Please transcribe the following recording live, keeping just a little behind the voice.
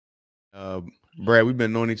Uh, Brad, we've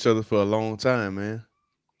been knowing each other for a long time, man.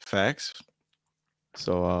 Facts.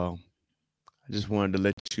 So I just wanted to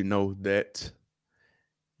let you know that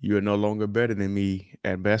you are no longer better than me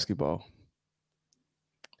at basketball.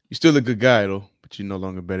 You're still a good guy though, but you're no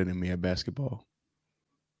longer better than me at basketball.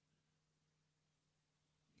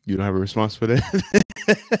 You don't have a response for that?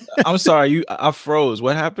 I'm sorry, I froze.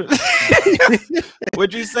 What happened?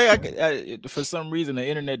 What'd you say? For some reason, the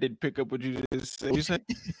internet didn't pick up what you just said. You say?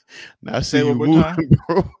 Now I Say see it one you more time. moving,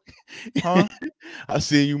 bro. Huh? I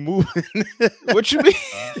see you moving. What you mean?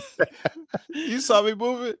 You saw me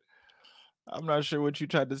moving? I'm not sure what you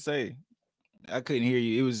tried to say. I couldn't hear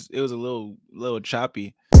you. It was a little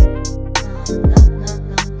choppy.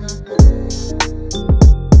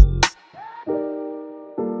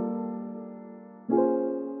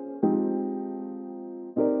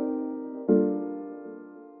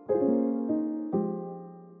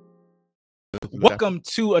 Welcome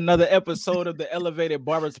to another episode of the Elevated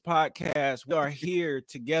Barbers Podcast. We are here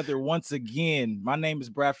together once again. My name is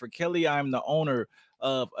Bradford Kelly. I'm the owner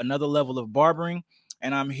of Another Level of Barbering,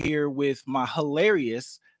 and I'm here with my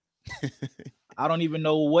hilarious. I don't even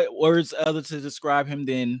know what words other to describe him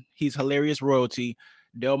than he's hilarious royalty,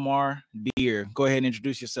 Delmar Deer. Go ahead and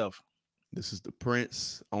introduce yourself. This is the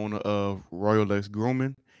Prince, owner of Royal Lex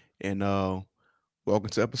Grooming, and welcome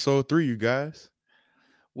to episode 3, you guys.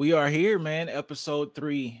 We are here, man, episode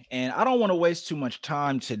 3. And I don't want to waste too much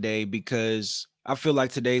time today because I feel like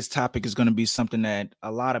today's topic is going to be something that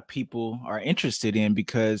a lot of people are interested in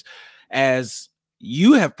because as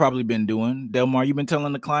you have probably been doing, Delmar, you've been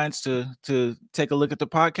telling the clients to take a look at the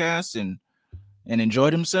podcast and enjoy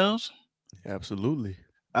themselves. Absolutely.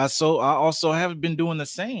 I also have been doing the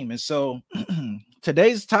same. And so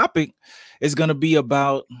today's topic is going to be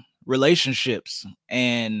about relationships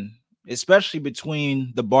and especially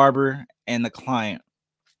between the barber and the client.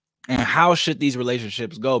 And how should these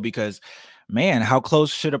relationships go? Because man, how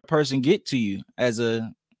close should a person get to you as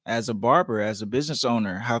a barber, as a business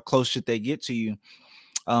owner? How close should they get to you?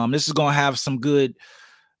 This is going to have some good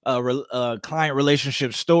client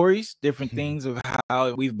relationship stories, different things of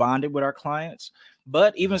how we've bonded with our clients,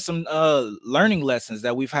 but even some learning lessons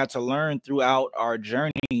that we've had to learn throughout our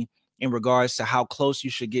journey in regards to how close you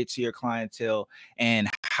should get to your clientele and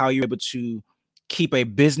how you're able to keep a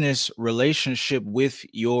business relationship with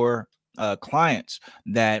your clients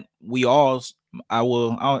that we all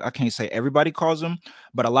I can't say everybody calls them,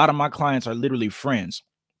 but a lot of my clients are literally friends.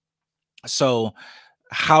 So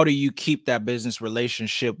how do you keep that business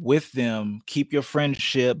relationship with them, keep your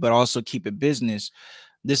friendship, but also keep it business?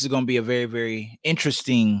 This is going to be a very, very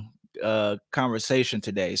interesting conversation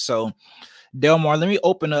today. So, Delmar, let me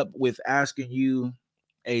open up with asking you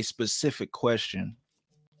a specific question.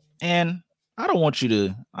 And I don't want you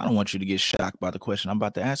to get shocked by the question I'm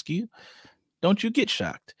about to ask you. Don't you get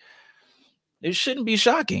shocked. It shouldn't be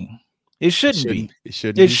shocking. It It shouldn't be. shouldn't. It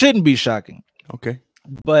shouldn't It be. shouldn't be shocking. Okay.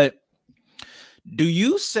 But do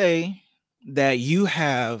you say that you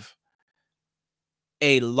have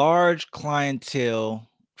a large clientele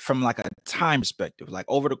from like a time perspective, like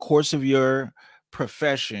over the course of your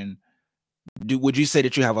profession? Would you say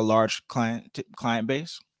that you have a large client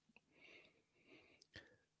base?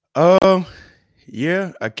 Um,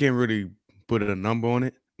 yeah, I can't really put a number on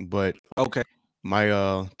it, but Okay.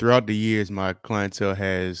 my throughout the years, my clientele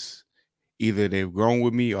has either they've grown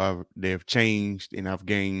with me or they've changed, and I've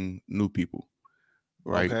gained new people.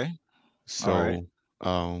 Right. Okay. All right.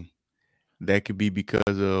 So that could be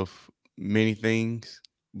because of many things,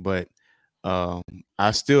 but um, I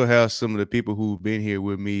still have some of the people who've been here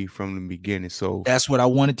with me from the beginning. So That's what I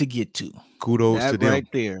wanted to get to. kudos to That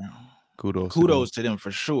right them. there. Kudos to them. Kudos to them for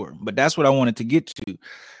sure. But that's what I wanted to get to.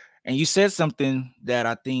 And you said something that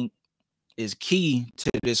I think is key to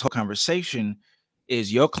this whole conversation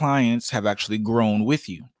is your clients have actually grown with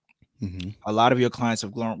you. Hmm. A lot of your clients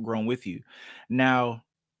have grown with you. Now,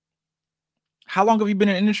 how long have you been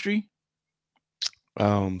in the industry?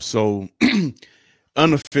 So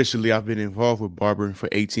unofficially, I've been involved with barbering for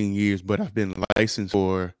 18 years, but I've been licensed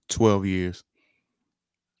for 12 years.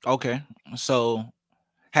 Okay. So,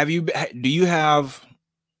 do you have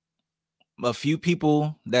a few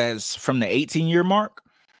people that's from the 18-year mark?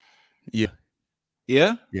 Yeah,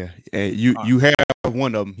 Yeah? yeah. And you Uh, you have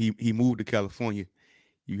one of them. He moved to California.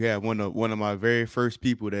 You have one of my very first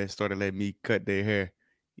people that started letting me cut their hair.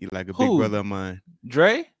 He like a big who? brother of mine.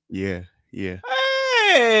 Dre? Yeah, yeah.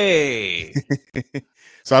 Hey.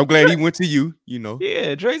 So I'm glad Dre. he went to you. You know,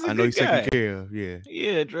 Yeah, Dre's a I know good he's taken guy. care of. Yeah.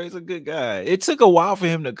 Yeah, Dre's a good guy. It took a while for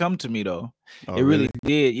him to come to me though. Oh, It really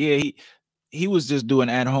really? did. Yeah, he was just doing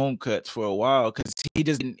at home cuts for a while because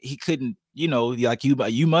he couldn't, like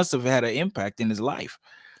you must have had an impact in his life.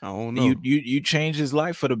 I don't You know. you changed his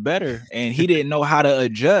life for the better, and he didn't know how to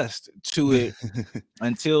adjust to it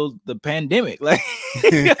until the pandemic. Like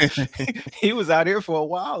he was out here for a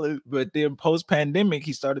while, but then post pandemic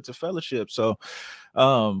he started to fellowship. So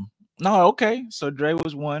no, okay. So Dre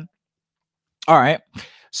was one. All right.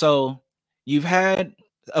 So you've had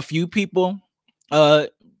a few people. Uh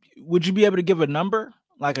would you be able to give a number,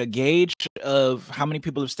 like a gauge of how many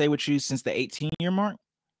people have stayed with you since the 18-year mark?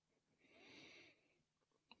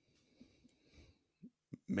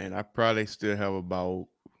 Man, I probably still have about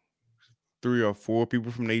 3 or 4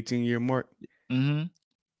 people from the 18-year mark, Mm-hmm. and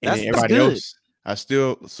then That's everybody good. else. I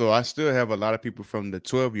still have a lot of people from the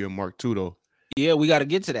 12-year mark too, though. Yeah, we got to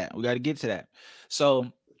get to that. We got to get to that.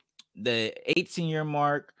 So the 18-year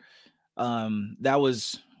mark, that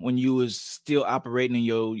was when you was still operating in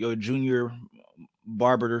your junior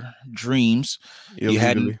barber dreams. You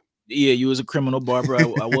hadn't. Illegally. Yeah, you was a criminal barber. I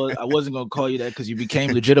wasn't gonna call you that because you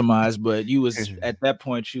became legitimized, but you was at that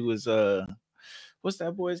point you was what's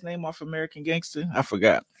that boy's name off American Gangster? I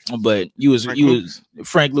forgot. But Frank you was Lucas.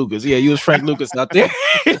 Frank Lucas. Yeah, you was Frank Lucas out there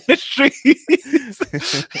in the streets.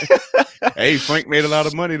 Hey, Frank made a lot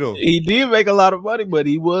of money though. He did make a lot of money, but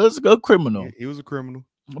he was a criminal. He was a criminal.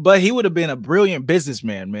 But he would have been a brilliant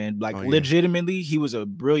businessman, man. Like Oh yeah, legitimately, he was a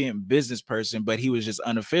brilliant business person, but he was just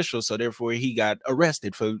unofficial. So therefore, he got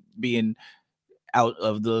arrested for being out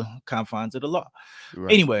of the confines of the law.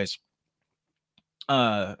 right. Anyways,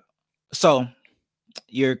 uh, so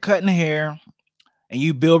you're cutting hair and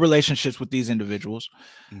you build relationships with these individuals.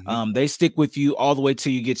 Hmm. They stick with you all the way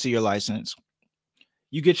till you get to your license.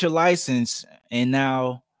 You get your license, and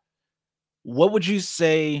now, what would you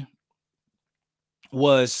say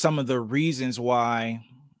was some of the reasons why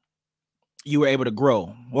you were able to grow?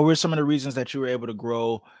 What were some of the reasons that you were able to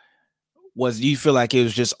grow? Was you feel like it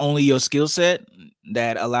was just only your skill set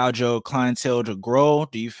that allowed your clientele to grow?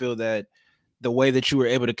 Do you feel that the way that you were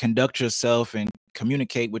able to conduct yourself and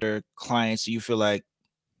communicate with your clients, do you feel like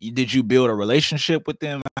did you build a relationship with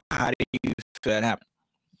them? How did you feel that happen?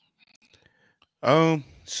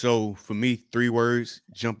 So for me, 3 words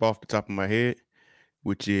jump off the top of my head,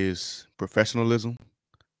 which is professionalism.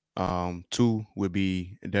 Two would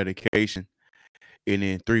be dedication, and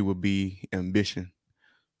then three would be ambition.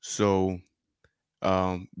 So,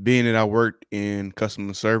 being that I worked in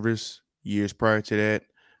customer service years prior to that,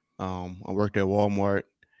 I worked at Walmart,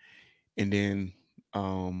 and then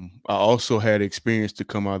I also had experience to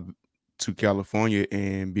come out to California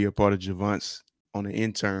and be a part of Javant's on an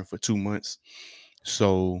intern for 2 months.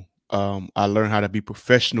 So I learned how to be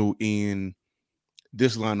professional in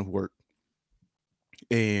this line of work,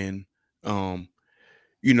 and um,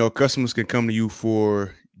 customers can come to you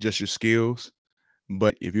for just your skills,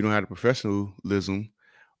 but if you don't have the professionalism,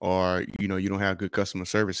 or you don't have good customer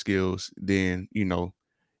service skills, then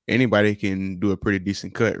anybody can do a pretty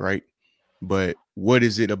decent cut, right? But what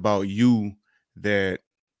is it about you that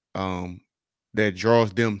um that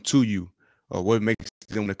draws them to you, or what makes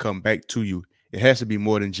them to come back to you? It has to be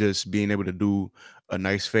more than just being able to do a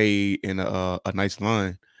nice fade and a nice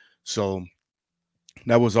line. So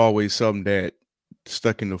that was always something that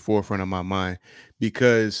stuck in the forefront of my mind,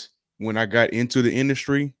 because when I got into the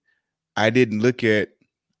industry, I didn't look at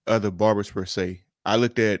other barbers per se. I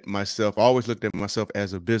looked at myself. I always looked at myself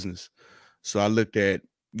as a business. So I looked at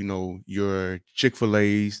your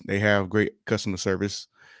Chick-fil-A's. They have great customer service.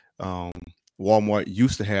 Um, Walmart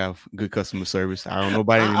used to have good customer service. I don't know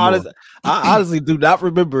about it I anymore. honestly, I honestly do not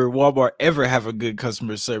remember Walmart ever having good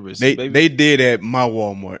customer service. they Maybe they did at my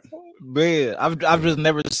Walmart. man, I've Yeah, just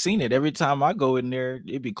never seen it. Every time I go in there,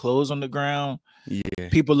 it be clothes on the ground. yeah,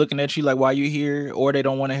 People looking at you like, "Why you here?" Or they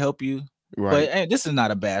don't want to help you. But right. hey, this is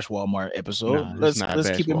not a bash Walmart episode. Nah, it's not Let's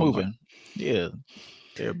Bash keep it Walmart. moving. Yeah,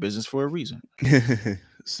 they're a business for a reason.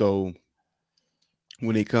 So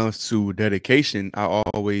when it comes to dedication, I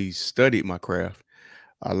always studied my craft.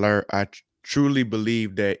 Truly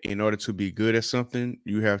believe that in order to be good at something,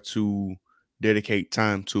 you have to dedicate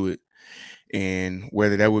time to it. And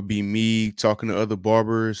whether that would be me talking to other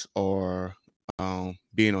barbers, or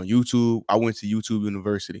being on YouTube, I went to YouTube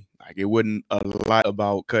University. Like, it wasn't a lot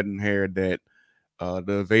about cutting hair that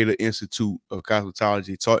the Veda Institute of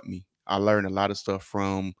Cosmetology taught me. I learned a lot of stuff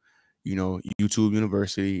from, YouTube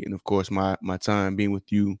University, and of course my time being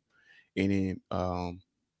with you. And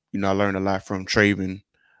then I learned a lot from Traven.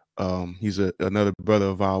 He's another brother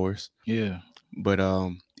of ours. Yeah. But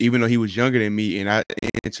even though he was younger than me and I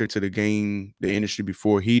entered to the industry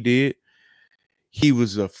before he did, he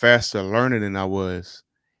was a faster learner than I was.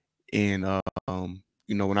 And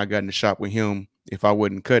when I got in the shop with him, if I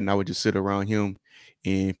wasn't cutting, I would just sit around him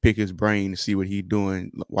and pick his brain to see what he's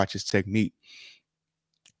doing, watch his technique.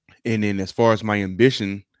 And then as far as my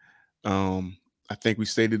ambition, um, I think we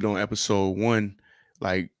stated on episode one,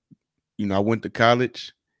 like, I went to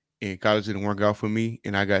college and college didn't work out for me.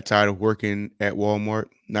 And I got tired of working at Walmart.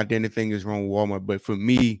 Not that anything is wrong with Walmart, but for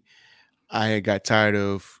me, I had got tired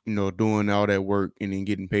of, doing all that work and then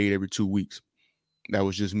getting paid every 2 weeks. That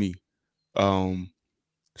was just me. Um,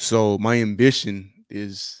 so my ambition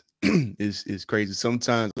is is crazy.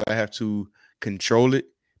 Sometimes I have to control it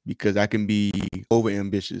because I can be over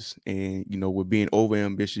ambitious, and with being over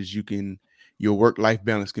ambitious, your work life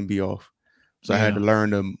balance can be off. So I had to Yeah.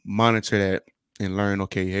 learn to monitor that and learn,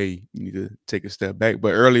 okay, hey, you need to take a step back.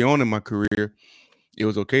 But early on in my career, it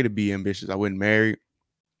was okay to be ambitious. I wasn't married.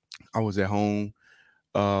 I was at home,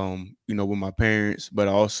 with my parents, but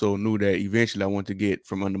I also knew that eventually I wanted to get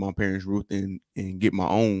from under my parents' roof and get my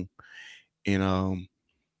own. And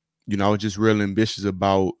I was just real ambitious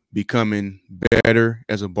about becoming better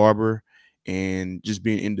as a barber and just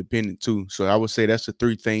being independent too. So I would say that's the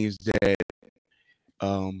three things that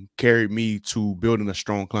carried me to building a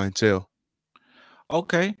strong clientele.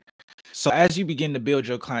 Okay. So as you begin to build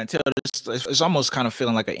your clientele, it's almost kind of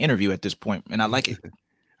feeling like an interview at this point, and I like it.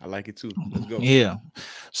 I like it too. Let's go. Yeah.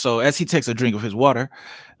 So as he takes a drink of his water,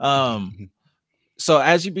 um, so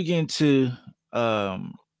as you begin to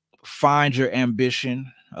um, find your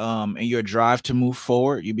ambition and your drive to move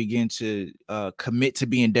forward, you begin to commit to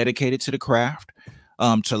being dedicated to the craft,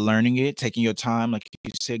 to learning it, taking your time, like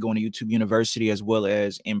you said, going to YouTube University as well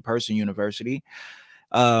as in-person university.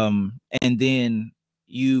 And then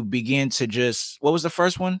you begin to just, what was the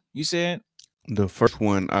first one you said? The first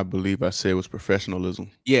one I believe I said was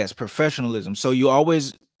professionalism. Yes, professionalism. So you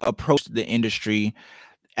always approach the industry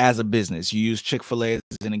as a business. You use Chick-fil-A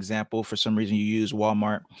as an example. For some reason, you use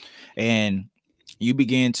Walmart. And you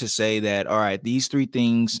begin to say that, all right, these three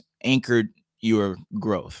things anchored your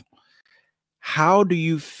growth. How do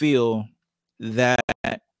you feel that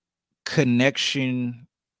connection?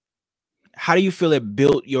 How do you feel it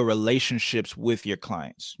built your relationships with your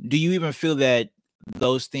clients? Do you even feel that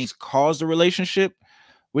those things caused a relationship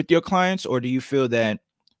with your clients, or do you feel that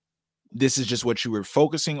this is just what you were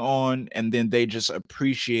focusing on and then they just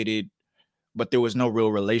appreciated, but there was no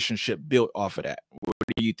real relationship built off of that? What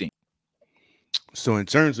do you think? So in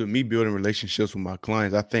terms of me building relationships with my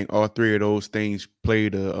clients, I think all three of those things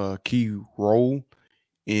played a key role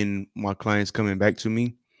in my clients coming back to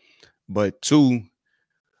me. But two,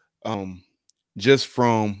 um, just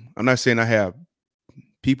from I'm not saying I have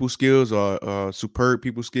people skills or superb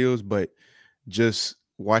people skills, but just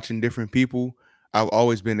watching different people, I've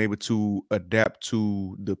always been able to adapt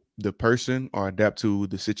to the person or adapt to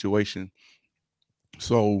the situation.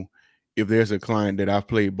 So if there's a client that I've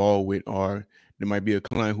played ball with, or there might be a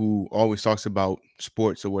client who always talks about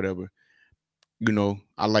sports or whatever,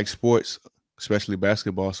 I like sports, especially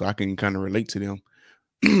basketball, so I can kind of relate to them.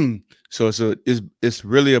 So it's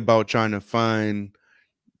really about trying to find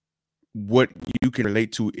what you can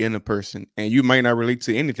relate to in a person, and you might not relate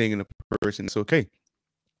to anything in a person. It's okay,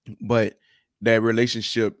 but that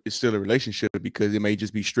relationship is still a relationship because it may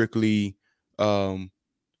just be strictly um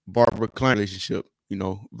barber client relationship,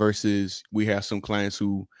 versus we have some clients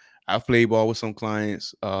who I've played ball with some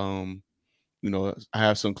clients. I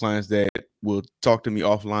have some clients that will talk to me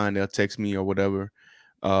offline, they'll text me or whatever.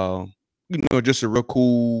 Um, just a real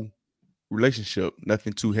cool relationship.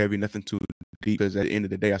 Nothing too heavy, nothing too deep. Because at the end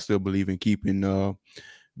of the day, I still believe in keeping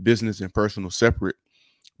business and personal separate.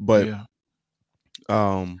 But Yeah.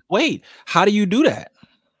 um, Wait, how do you do that?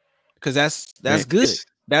 Because man, that's good.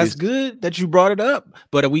 That's it's good that you brought it up,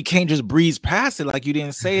 but we can't just breeze past it like you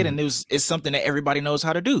didn't say it. And it's something that everybody knows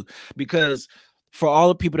how to do. Because for all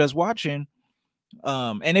the people that's watching,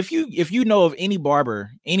 and if you know of any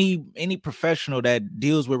barber, any professional that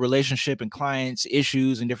deals with relationship and clients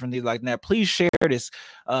issues and different things like that, please share this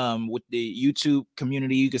with the YouTube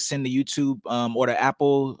community. You can send the YouTube or the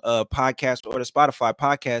Apple podcast or the Spotify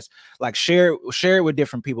podcast, like share it with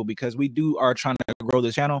different people, because we are trying to grow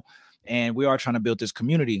this channel and we are trying to build this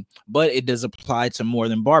community, but it does apply to more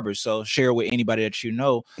than barbers. So share with anybody that you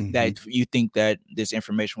know mhm, that you think that this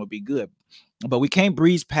information would be good. But we can't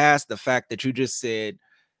breeze past the fact that you just said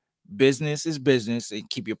business is business and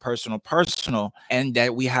keep your personal personal, and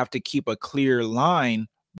that we have to keep a clear line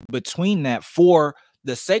between that for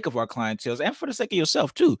the sake of our clientele and for the sake of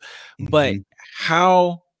yourself too. But mhm.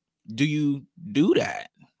 how do you do that?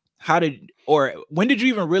 How did, or when did you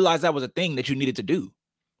even realize that was a thing that you needed to do?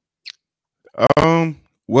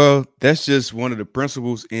 Well, that's just one of the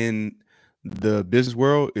principles in the business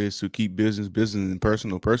world is to keep business business and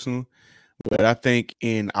personal personal. But I think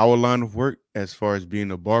in our line of work, as far as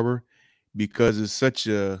being a barber, because it's such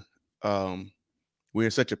a um, we're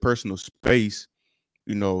in such a personal space,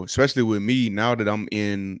 especially with me now that I'm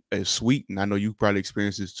in a suite, and I know you probably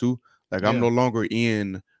experienced this too. Like I'm Yeah. no longer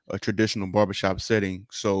in a traditional barbershop setting.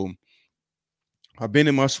 So I've been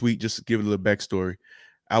in my suite, just to give it a little backstory.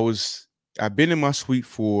 I was I've been in my suite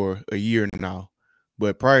for a year now.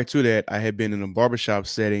 But prior to that, I had been in a barbershop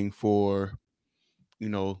setting for,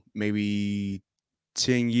 maybe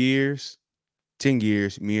 10 years. 10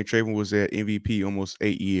 years. Me and Trayvon was at MVP almost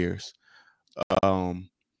 8 years. Um,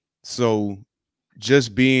 so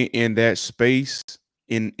just being in that space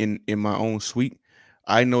in my own suite,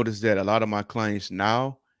 I noticed that a lot of my clients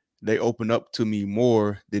now they open up to me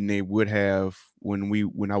more than they would have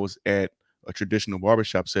when I was at a traditional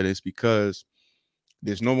barbershop setting. It's because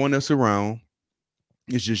there's no one else around.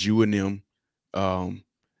 It's just you and them. Um,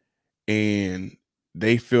 and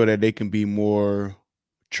they feel that they can be more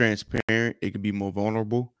transparent, they can be more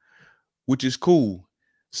vulnerable, which is cool.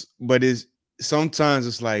 But it's sometimes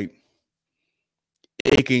it's like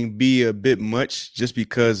it can be a bit much just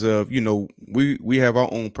because of we have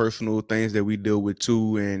our own personal things that we deal with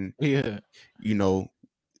too, and Yeah. you know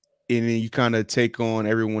and then you kind of take on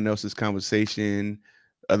everyone else's conversation,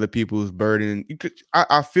 other people's burden.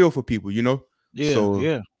 I feel for people, Yeah. so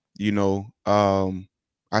Yeah. you know um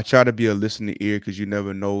I try to be a listening ear because you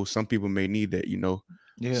never know, some people may need that.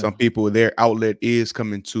 Yeah. Some people, their outlet is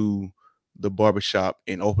coming to the barbershop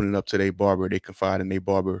and opening up to their barber. They confide in their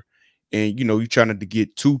barber, and you try not to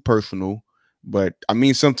get too personal, but I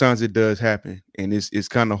mean sometimes it does happen, and it's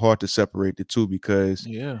kind of hard to separate the two because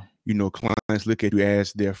Yeah. clients look at you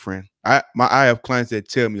as their friend. I have clients that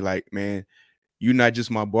tell me like, man, you're not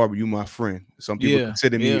just my barber, you my friend. Some people Yeah.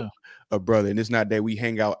 consider me Yeah. a brother, and it's not that we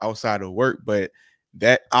hang out outside of work, but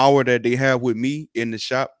that hour that they have with me in the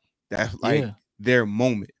shop, that's like Yeah. their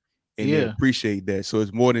moment, and they Yeah. appreciate that. So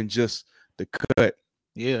it's more than just the cut.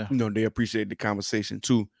 Yeah. They appreciate the conversation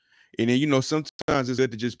too. And then sometimes it's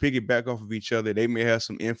good to just piggyback off of each other. They may have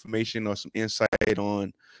some information or some insight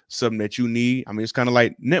on something that you need. I mean, it's kind of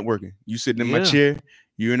like networking. You sitting in my Yeah. chair,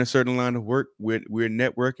 you're in a certain line of work, we're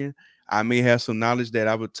networking. I may have some knowledge that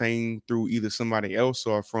I've obtained through either somebody else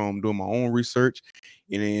or from doing my own research,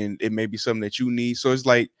 and then it may be something that you need. So it's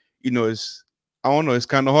like, it's I don't know, it's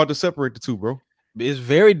kind of hard to separate the two, bro. It's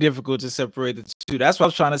very difficult to separate the two. That's what I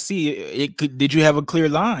was trying to see. Did you have a clear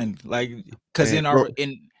line? Like, because Man,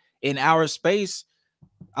 in bro. our space,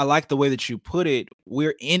 I like the way that you put it.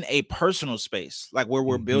 We're in a personal space, like where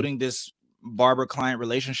we're Hmm. building this barber client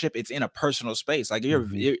relationship. It's in a personal space. Like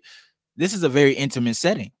Hmm. this is a very intimate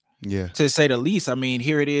setting, Yeah. to say the least. I mean,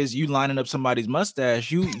 here it is, you lining up somebody's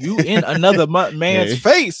mustache, you in another man's Hey,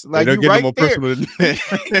 face, they like don't you get no right more there. personal than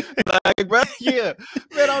that. Like, bro, yeah,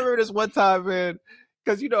 man. I remember this one time, man,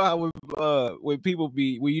 because you know how when people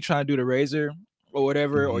be when you trying to do the razor or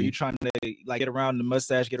whatever, or you Hmm. trying to like get around the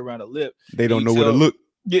mustache, get around the lip, They and don't you know where to tell look.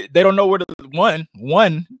 they don't know where to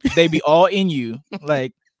one they be all in you,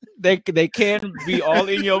 like they can be all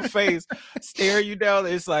in your face, stare you down.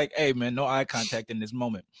 It's like, hey man, no eye contact in this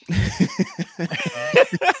moment.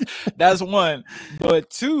 That's one. But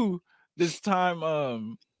two, this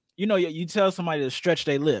time, you tell somebody to stretch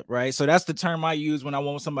their lip, right? So that's the term I use when I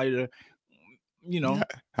want somebody to, you know,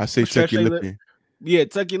 I say tuck stretch your their lip lip. in. Yeah,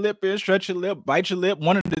 tuck your lip in, stretch your lip, bite your lip,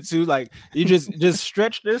 one of the two. Like you just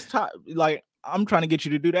stretch this top. Like I'm trying to get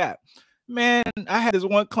you to do that. Man, I had this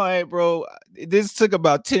one client, bro. This took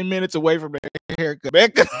about 10 minutes away from the haircut,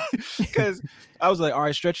 man. Because I was like, all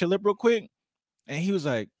right, stretch your lip real quick. And he was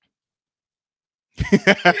like,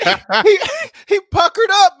 he he puckered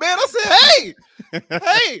up, man. I said,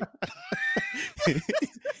 hey,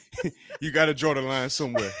 You got to draw the line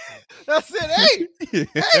somewhere. I said,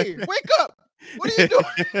 hey, wake up. What are you doing?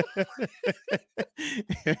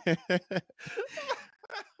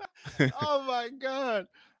 Oh my God.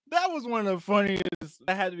 That was one of the funniest.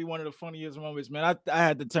 That had to be one of the funniest moments, man. I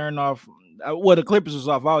had to turn off. Well, the clippers was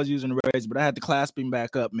off. I was using the razor, but I had to clasp him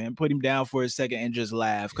back up, man. Put him down for a second and just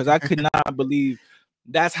laugh because I could not believe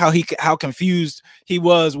that's how confused he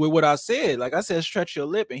was with what I said. Like I said, stretch your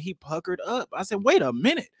lip, and he puckered up. I said, wait a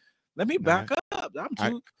minute, let me Nah, back up. I'm I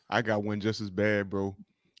too. I got one just as bad, bro.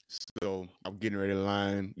 So I'm getting ready to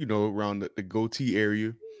line, around the goatee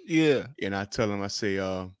area, Yeah. and I tell him, I say,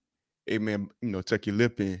 hey man, tuck your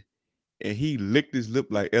lip in, and he licked his lip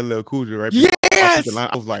like LL Cool J right before I took the Yes. line.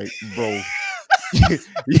 I was like, bro,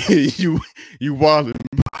 you wildin',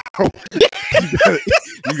 bro.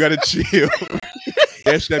 You gotta chill.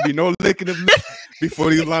 There should be no licking of lip before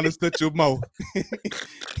these liners touch your mouth.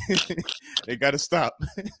 They got to stop.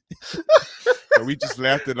 So we just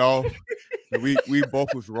laughed it off. We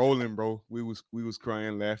both was rolling, bro. We was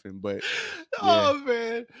crying, laughing. But yeah. Oh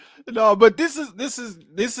man. No, but this is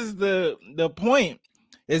the point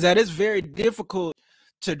is that it's very difficult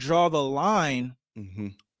to draw the line Hmm.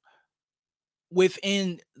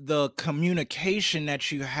 within the communication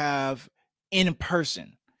that you have in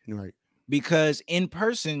person, Right. because in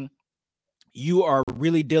person you are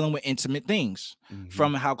really dealing with intimate things, Hmm.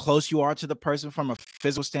 from how close you are to the person from a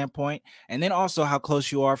physical standpoint, and then also how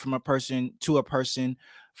close you are from a person to a person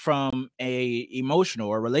from a emotional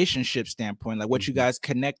or relationship standpoint, like what you Hmm. guys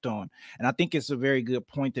connect on. And I think it's a very good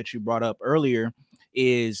point that you brought up earlier,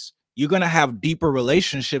 is you're going to have deeper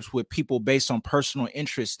relationships with people based on personal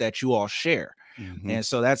interests that you all share. Hmm. And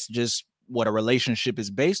so that's just what a relationship is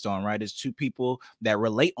based on, right? It's two people that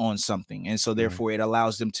relate on something. And so Right. therefore it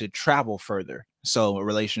allows them to travel further. So a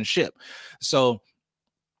relationship. So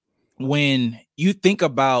when you think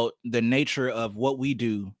about the nature of what we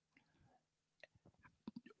do,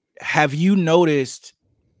 have you noticed,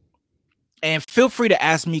 and feel free to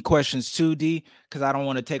ask me questions too, D, because I don't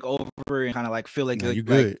want to take over and kind of like feel like No, you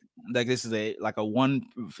like good. like this is a like a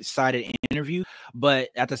one-sided interview. But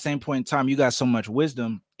at the same point in time, you got so much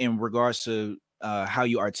wisdom in regards to how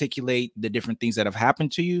you articulate the different things that have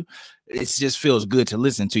happened to you. It just feels good to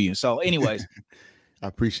listen to you. So, anyways, I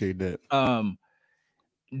appreciate that. um,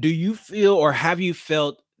 do you feel, or have you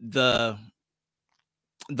felt the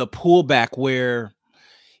pullback where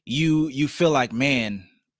you feel like, man,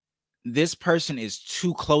 this person is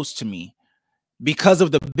too close to me because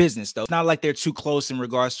of the business, though? It's not like they're too close in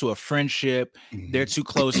regards to a friendship, they're Hmm. too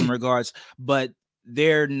close in regards, but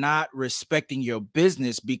they're not respecting your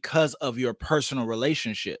business because of your personal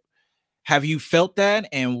relationship. Have you felt that?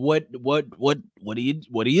 And what do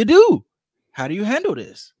you do? How do you handle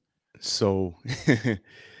this? So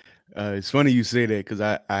it's funny you say that because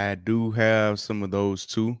I do have some of those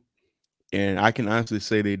too, and I can honestly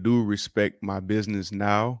say they do respect my business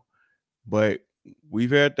now, but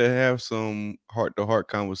we've had to have some heart to heart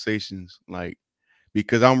conversations, like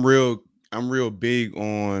because I'm real big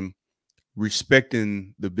on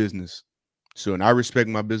respecting the business. So, and I respect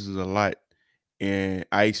my business a lot, and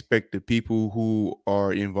I expect the people who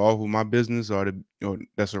are involved with my business or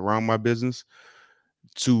that's around my business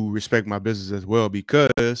to respect my business as well.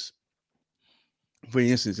 Because, for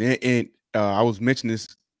instance, and I was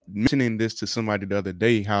mentioning this to somebody the other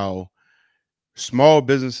day, how small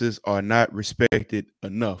businesses are not respected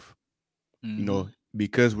enough. You Mm-hmm. know,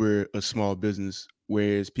 because we're a small business,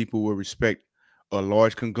 whereas people will respect a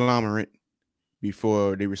large conglomerate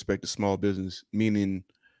before they respect a small business. Meaning,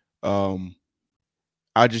 um,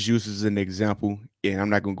 I just use this as an example, and I'm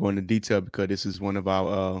not gonna go into detail because this is one of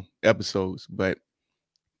our episodes. But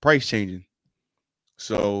price changing.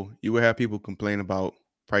 So you will have people complain about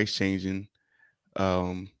price changing,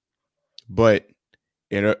 um, but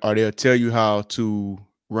or they'll tell you how to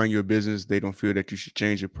run your business. They don't feel that you should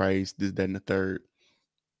change your price, this, that, and the third.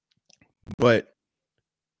 But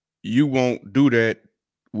you won't do that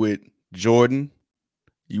with Jordan.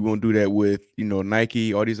 You won't do that with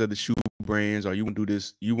Nike, all these other shoe brands, or you won't do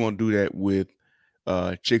this. You won't do that with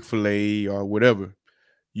Chick-fil-A or whatever.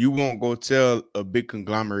 You won't go tell a big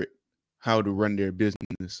conglomerate how to run their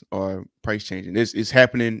business or price changing. It's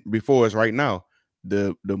happening before us right now.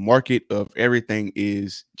 The market of everything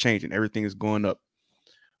is changing. Everything is going up,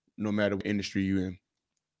 no matter what industry you're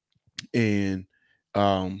in.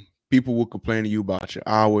 And people will complain to you about your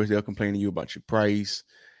hours. They'll complain to you about your price.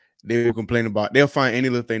 They will complain about. They'll find any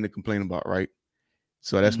little thing to complain about, right?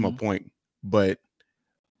 So that's my Mm-hmm. point. But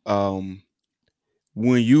um,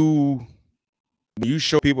 when you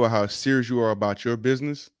show people how serious you are about your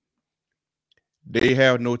business, they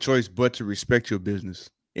have no choice but to respect your business.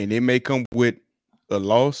 And it may come with a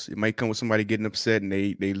loss. It might come with somebody getting upset and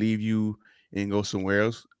they leave you and go somewhere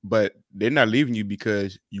else. But they're not leaving you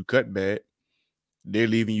because you cut bad. They're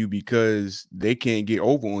leaving you because they can't get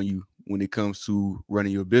over on you when it comes to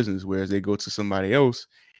running your business. Whereas they go to somebody else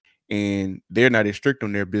and they're not as strict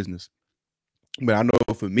on their business. But I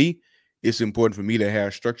know for me, it's important for me to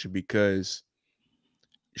have structure because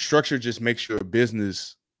structure just makes your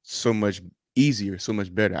business so much easier, so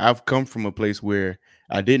much better. I've come from a place where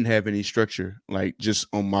I didn't have any structure, like just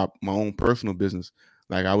on my own personal business.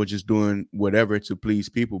 Like I was just doing whatever to please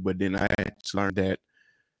people, but then I had to learn that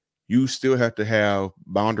you still have to have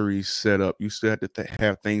boundaries set up. You still have to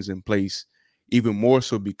have things in place, even more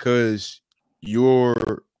so because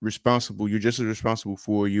you're responsible. You're just as responsible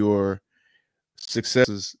for your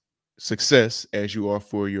success as you are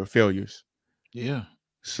for your failures. Yeah.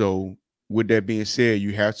 So with that being said,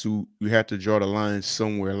 you have to draw the line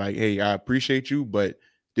somewhere. Like, hey, I appreciate you, but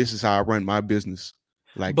this is how I run my business.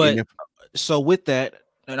 Like, and But if so with that,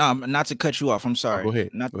 and not to cut you off, I'm oh, go sorry, ahead,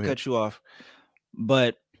 not go to ahead. cut you off,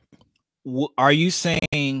 but are you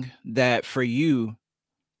saying that for you,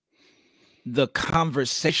 the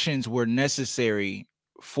conversations were necessary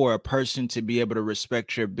for a person to be able to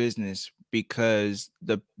respect your business because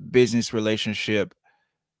the business relationship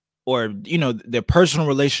or their personal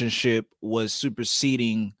relationship was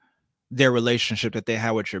superseding their relationship that they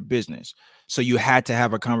had with your business, so you had to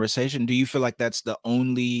have a conversation? Do you feel like that's the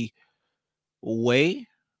only way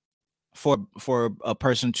for a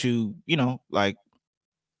person to, like,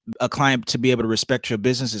 a client to be able to respect your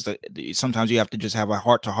business? Is that sometimes you have to just have a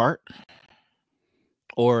heart to heart,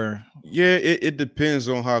 or Yeah, it depends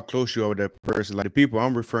on how close you are with that person. Like the people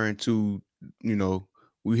I'm referring to, you know,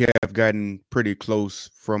 we have gotten pretty close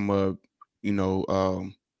from a, you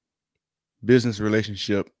know, business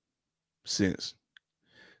relationship since.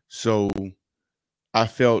 So I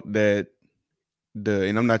felt that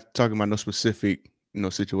and I'm not talking about no specific,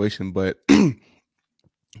 situation, but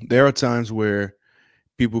there are times where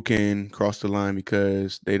people can cross the line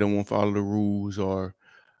because they don't want to follow the rules, or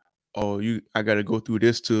oh, I got to go through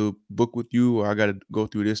this to book with you, or I got to go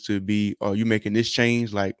through this to be, or you making this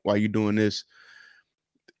change, like why you doing this?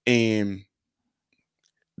 And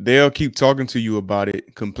they'll keep talking to you about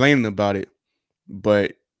it, complaining about it,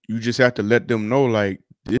 but you just have to let them know, like,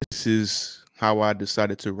 this is how I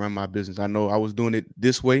decided to run my business. I know I was doing it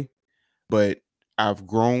this way, but I've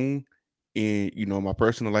grown in, my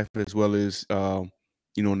personal life as well as, on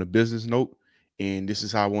the business note. And this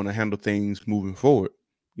is how I want to handle things moving forward.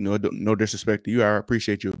 No disrespect to you. I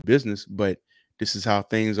appreciate your business, but this is how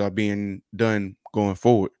things are being done going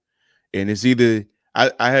forward. And it's either,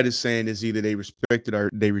 I had this saying, it's either they respect it or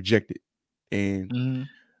they reject it. And, Mhm.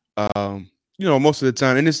 most of the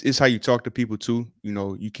time, and this is how you talk to people too.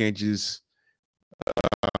 You can't just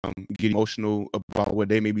get emotional about what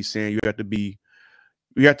they may be saying. You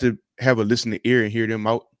have to have a listening ear and hear them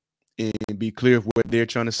out and be clear of what they're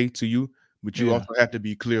trying to say to you, but you Yeah, also have to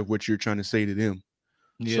be clear of what you're trying to say to them.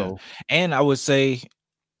 yeah. So, And I would say,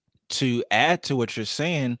 to add to what you're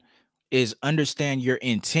saying, is understand your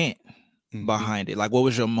intent mhm, behind it. Like, what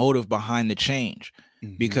was your motive behind the change?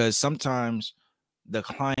 mhm, Because sometimes the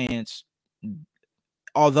clients,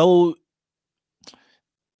 although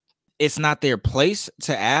it's not their place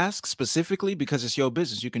to ask specifically because it's your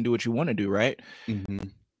business, you can do what you want to do, right?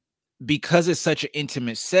 mhm, Because it's such an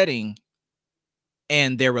intimate setting,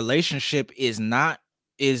 and their relationship is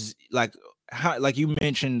like, how, like you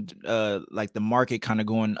mentioned, like the market kind of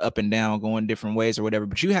going up and down, going different ways or whatever,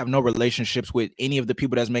 but you have no relationships with any of the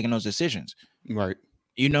people that's making those decisions. right,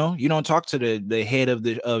 You don't talk to the head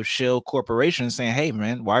of Shell Corporation saying, "Hey,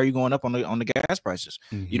 man, why are you going up on the gas prices?"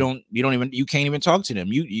 mhm, You can't even talk to them.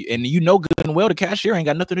 And you know good and well the cashier ain't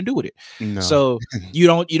got nothing to do with it. no, So you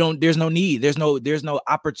don't. There's no need. There's no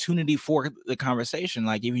opportunity for the conversation.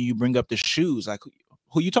 Like, even you bring up the shoes, like,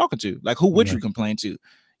 who you talking to? Like, who would you right, complain to?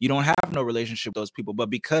 You don't have no relationship with those people, but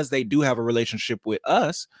because they do have a relationship with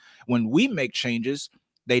us, when we make changes,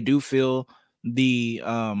 they do feel the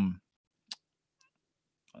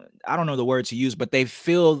I don't know the word to use, but they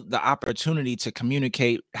feel the opportunity to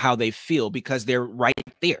communicate how they feel because they're right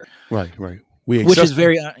there, right, right. We which is accessible.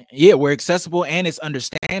 very yeah, we're accessible and it's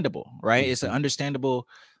understandable, right? It's an Mhm, understandable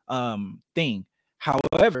thing.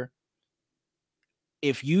 However,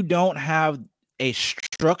 if you don't have a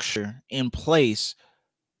structure in place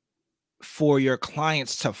for your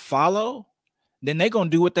clients to follow, then they're going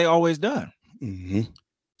to do what they always done. mhm,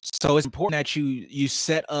 So it's important that you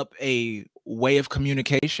set up a way of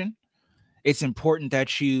communication. It's important that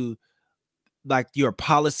like your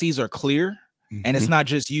policies are clear, and it's mhm, not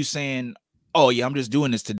just you saying, "Oh yeah, I'm just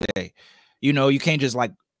doing this today." You can't just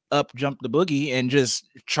like up jump the boogie and just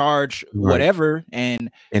charge right. whatever.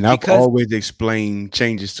 And And I've because always explained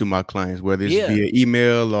changes to my clients, whether it's yeah, via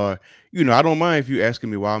email or, I don't mind if you asking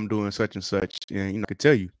me why I'm doing such and such, and I could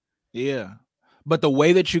tell you. yeah. But the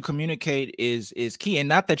way that you communicate is key, and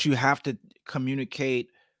not that you have to communicate,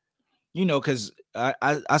 because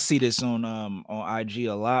I see this on IG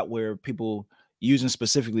a lot where people using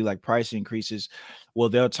specifically like price increases. Well,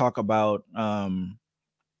 they'll talk about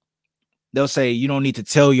they'll say you don't need to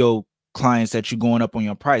tell your clients that you're going up on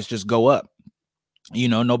your price, just go up.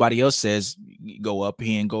 Nobody else says go up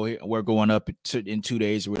here and go here, we're going up in 2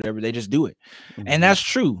 days or whatever. They just do it. And Mhm, that's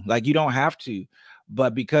true, like, you don't have to.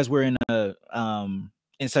 But because we're in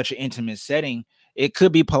such an intimate setting, it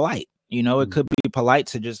could be polite. It mhm, could be polite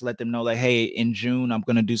to just let them know, like, hey, in June I'm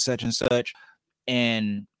going to do such and such.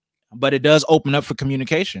 And but it does open up for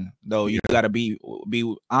communication, though. You Yeah. got to be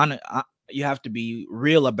honest. You have to be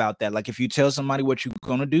real about that. Like if you tell somebody what you're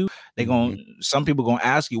gonna do, they gonna Hmm. some people gonna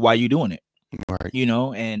ask you why you doing it, Right.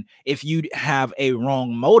 and if you have a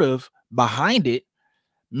wrong motive behind it,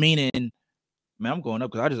 meaning, man, I'm going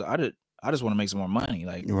up because I just want to make some more money,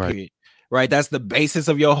 like, Right. period. Right? That's the basis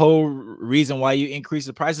of your whole reason why you increase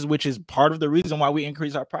the prices, which is part of the reason why we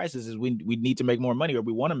increase our prices is we need to make more money, or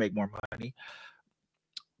we want to make more money.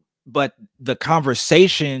 But the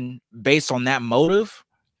conversation based on that motive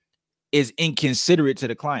is inconsiderate to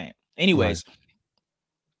the client. Right. Anyways,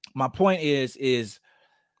 my point is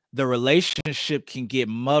the relationship can get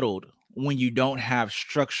muddled when you don't have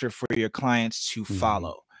structure for your clients to Hmm.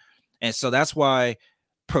 follow. And so that's why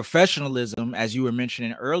professionalism, as you were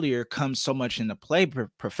mentioning earlier, comes so much into play.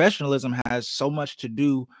 Professionalism has so much to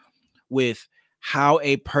do with how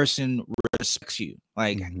a person respects you,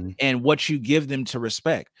 like, Hmm. and what you give them to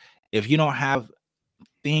respect. If you don't have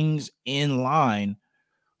things in line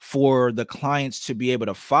for the clients to be able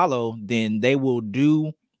to follow, then they will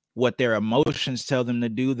do what their emotions tell them to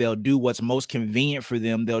do. They'll do what's most convenient for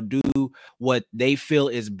them. They'll do what they feel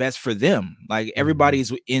is best for them. Like Hmm.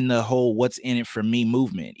 everybody's in the whole what's in it for me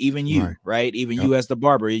movement. Even Right. you, right? Even Yep. you as the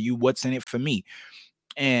barber, you what's in it for me.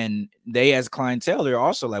 And they as clientele, they're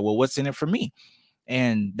also like, well, what's in it for me?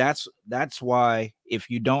 And that's why if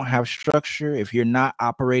you don't have structure, if you're not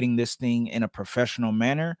operating this thing in a professional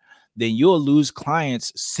manner, then you'll lose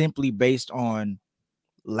clients simply based on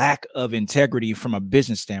lack of integrity from a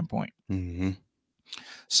business standpoint. Hmm.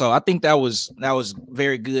 So I think that was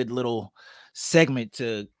very good little segment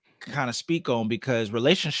to kind of speak on, because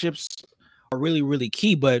relationships are really really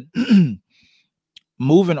key. But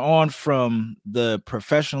moving on from the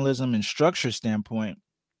professionalism and structure standpoint,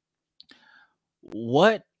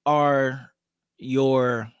 what are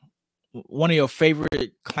your one of your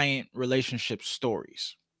favorite client relationship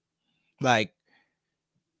stories? Like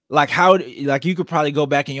how, like, you could probably go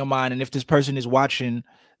back in your mind, and if this person is watching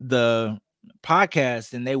the podcast,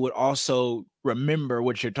 then they would also remember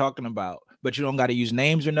what you're talking about. But you don't got to use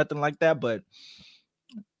names or nothing like that. But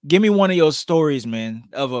give me one of your stories, man,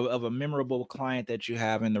 of a memorable client that you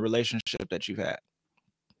have in the relationship that you've had.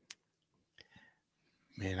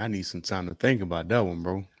 Man, I need some time to think about that one,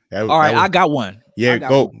 bro. That All that right, was I got one. I yeah. got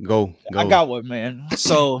Go one. go I go. got one, man.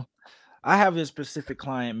 So I have this specific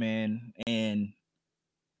client, man, and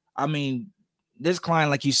I mean, this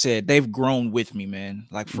client, like you said, they've grown with me, man.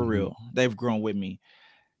 Like for Hmm. real, they've grown with me.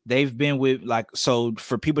 They've been with, like, so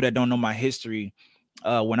for people that don't know my history,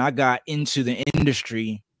 when I got into the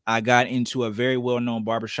industry, I got into a very well-known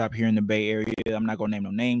barbershop here in the Bay Area. I'm not gonna name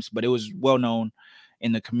no names, but it was well known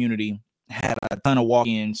in the community. Had a ton of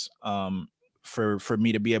walk-ins, for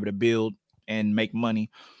me to be able to build and make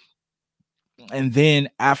money. And then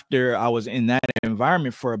after I was in that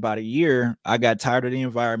environment for about a year, I got tired of the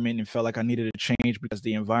environment and felt like I needed a change because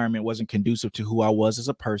the environment wasn't conducive to who I was as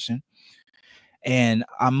a person. And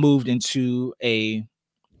I moved into a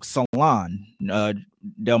salon.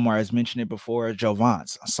 Delmar has mentioned it before,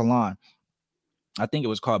 Jovan's salon. I think it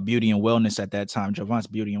was called Beauty and Wellness at that time, Jovan's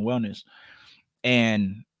Beauty and Wellness.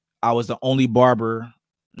 And I was the only barber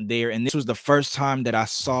there. And this was the first time that I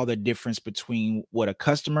saw the difference between what a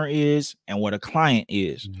customer is and what a client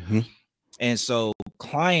is. Hmm. And so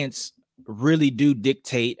clients really do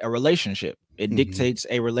dictate a relationship. It Hmm. dictates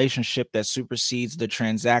a relationship that supersedes the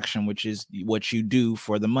transaction, which is what you do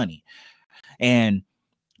for the money. And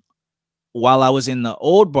while I was in the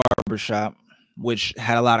old barber shop, which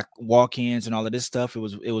had a lot of walk-ins and all of this stuff, it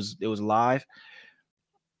was live.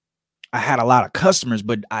 I had a lot of customers,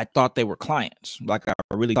 but I thought they were clients. Like I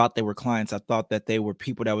really thought they were clients. I thought that they were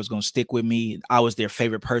people that was going to stick with me. I was their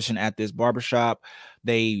favorite person at this barbershop.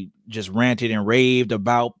 They just ranted and raved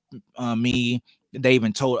about me. They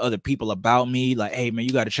even told other people about me, like, hey, man,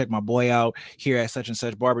 you got to check my boy out here at such and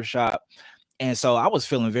such barbershop. And so I was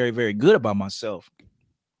feeling very, very good about myself.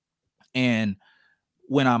 And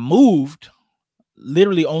when I moved,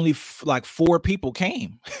 literally only like four people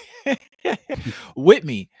came with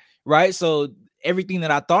me, right? So everything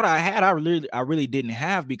that I thought I had, I really didn't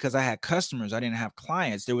have, because I had customers. I didn't have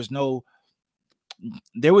clients. There was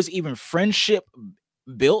even friendship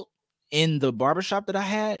built in the barbershop that I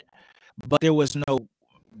had, but there was no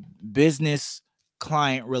business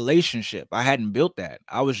client relationship. I hadn't built that.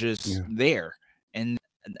 I was just Yeah. there. And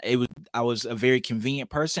I was a very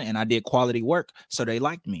convenient person, and I did quality work. So they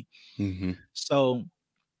liked me. Hmm. So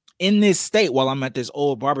in this state, while I'm at this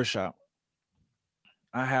old barbershop,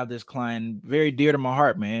 I have this client very dear to my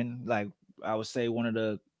heart, man. Like I would say one of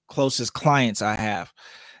the closest clients I have.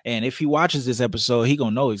 And if he watches this episode, he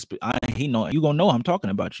gonna know. He know you gonna know I'm talking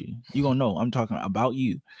about you. You gonna know I'm talking about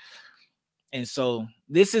you. And so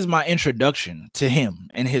this is my introduction to him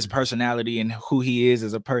and his personality and who he is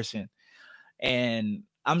as a person. And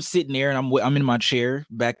I'm sitting there and I'm in my chair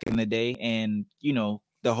back in the day, and you know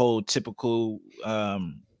the whole typical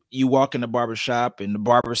you walk in the barber shop and the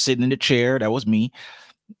barber sitting in the chair. That was me.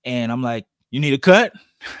 And I'm like, you need a cut?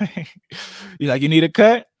 You like, you need a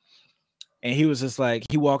cut? And he was just like,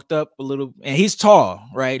 he walked up a little, and he's tall,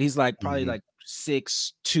 right? He's like probably like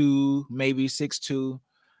 6'2", maybe 6'2".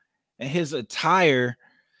 And his attire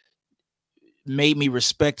made me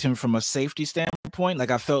respect him from a safety standpoint.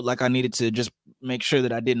 Like I felt like I needed to just make sure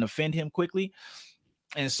that I didn't offend him quickly.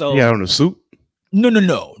 And so Yeah, on a suit.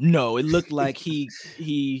 No. It looked like he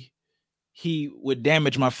would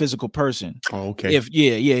damage my physical person. Oh, okay. If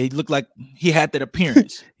he looked like he had that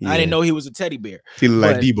appearance. I didn't know he was a teddy bear. He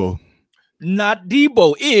looked like Debo. Not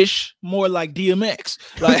Debo-ish, more like DMX.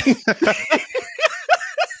 Like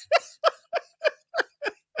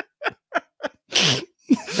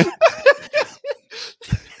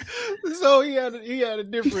so he had a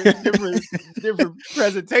different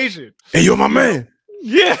presentation. Hey, you're my man.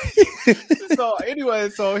 Yeah. So anyway,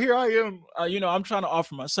 so here I am. I'm trying to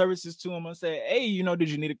offer my services to him. I say, hey, did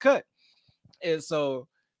you need a cut? And so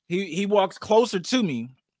he walks closer to me.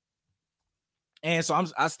 And so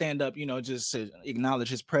I stand up, just to acknowledge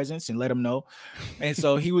his presence and let him know. And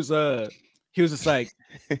so he was just like,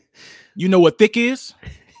 you know what thick is?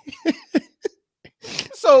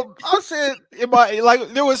 So I said,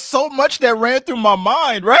 there was so much that ran through my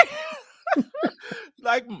mind, right?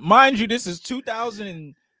 Like, mind you, this is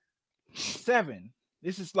 2007.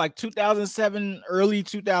 This is like 2007, early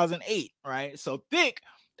 2008, right? So thick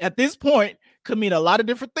at this point could mean a lot of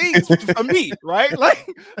different things for me, right? Like,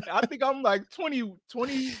 I think I'm like 20,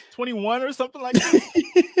 21 or something like that.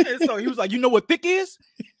 And so he was like, you know what thick is?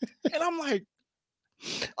 And I'm like,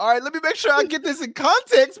 all right, let me make sure I get this in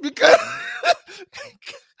context because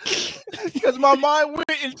my mind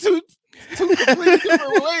went in two completely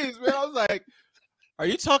different ways, man. I was like, are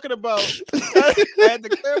you talking about, I had to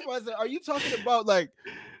clarify, I said, are you talking about like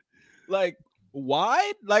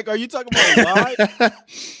wide? Like, are you talking about wide?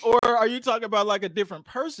 Or are you talking about like a different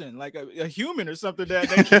person, like a human or something that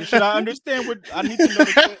should I understand what I need to know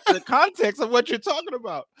the context of what you're talking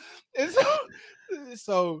about? And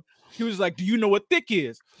so he was like, do you know what thick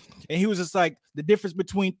is? And he was just like, the difference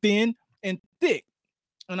between thin and thick.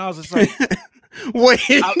 And I was just like, wait.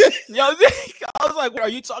 I was like, are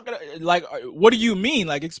you talking like, what do you mean?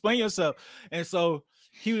 Like, explain yourself. And so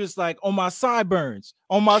he was like, on my sideburns,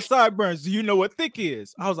 do you know what thick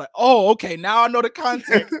is? I was like, oh, okay, now I know the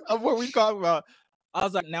context of what we talking about. I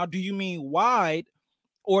was like, now do you mean wide,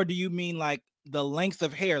 or do you mean like the length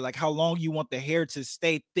of hair, like how long you want the hair to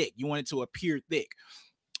stay thick? You want it to appear thick?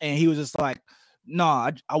 And he was just like,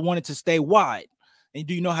 nah, I want it to stay wide. And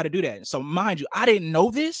do you know how to do that? So mind you, I didn't know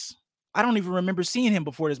this. I don't even remember seeing him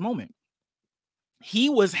before this moment. He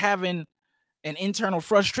was having an internal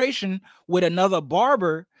frustration with another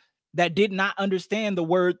barber that did not understand the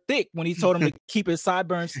word thick when he told him to keep his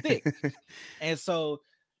sideburns thick. And so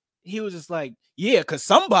he was just like, yeah, because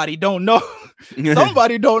somebody don't know.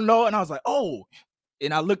 Somebody don't know. And I was like, oh.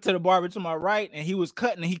 And I looked to the barber to my right, and he was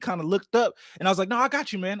cutting, and he kind of looked up, and I was like, no, I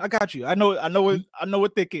got you, man. I got you. I know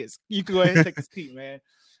what thick is. You can go ahead and take a seat, man.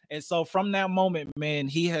 And so from that moment, man,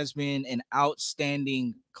 he has been an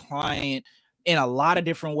outstanding client in a lot of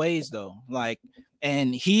different ways, though. Like,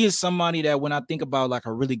 and he is somebody that when I think about like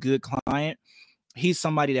a really good client, he's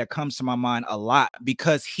somebody that comes to my mind a lot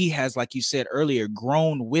because he has, like you said earlier,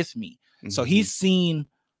 grown with me. So he's seen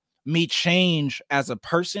me change as a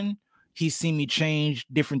person. He's seen me change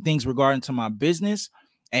different things regarding to my business,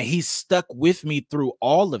 and he's stuck with me through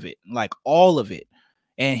all of it, like all of it.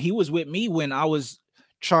 And he was with me when I was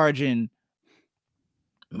charging,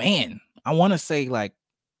 man, I want to say like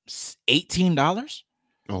 $18.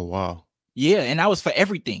 Oh, wow. Yeah, and that was for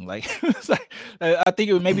everything. Like, I think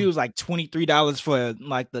it was like $23 for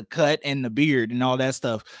like the cut and the beard and all that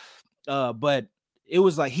stuff. But it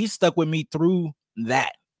was like he stuck with me through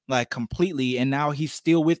that, like completely, and now he's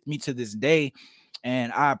still with me to this day,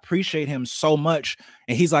 and I appreciate him so much.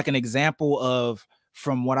 And he's like an example of,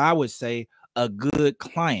 from what I would say, a good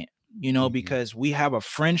client, because we have a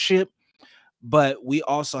friendship, but we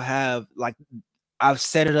also have, like, I've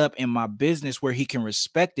set it up in my business where he can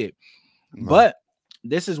respect it. Wow. But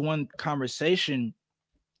this is one conversation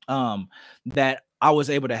that I was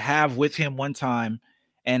able to have with him one time,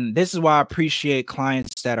 and this is why I appreciate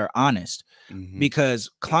clients that are honest.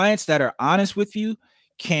 Because clients that are honest with you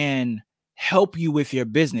can help you with your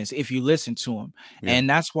business if you listen to them. Yeah. And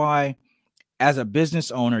that's why, as a business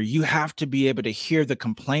owner, you have to be able to hear the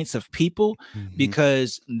complaints of people, Hmm.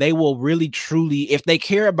 because they will really truly, if they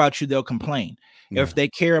care about you, they'll complain. Yeah. If they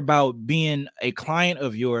care about being a client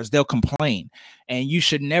of yours, they'll complain. And you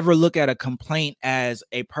should never look at a complaint as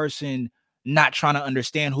a person not trying to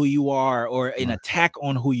understand who you are, or an Right. attack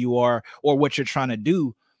on who you are or what you're trying to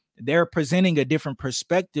do. They're presenting a different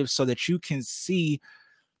perspective so that you can see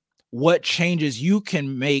what changes you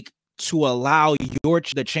can make to allow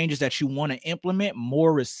the changes that you want to implement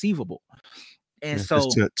more receivable. And Yeah.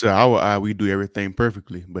 Because so, to our eye, we do everything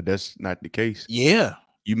perfectly, but that's not the case. yeah.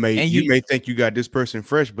 You may And you you, may think you got this person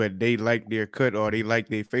fresh, but they like their cut or they like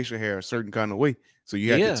their facial hair a certain kind of way. So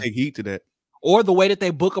you have to yeah. take heed to that. Or the way that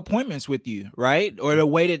they book appointments with you, right? Or the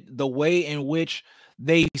way in which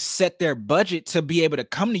they set their budget to be able to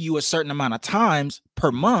come to you a certain amount of times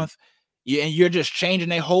per Mhm. month. And you're just changing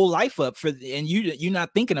their whole life up and you're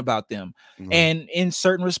not thinking about them. Right. And in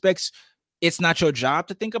certain respects, it's not your job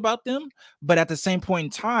to think about them, but at the same point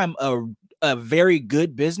in time, a very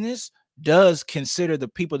good business does consider the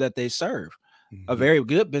people that they serve. A Mhm. very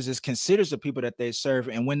good business considers the people that they serve,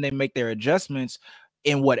 and when they make their adjustments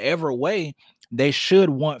in whatever way, they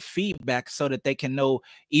should want feedback so that they can know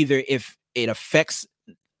either if it affects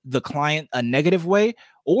the client a negative way,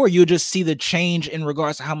 or you just see the change in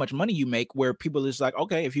regards to how much money you make, where people is like,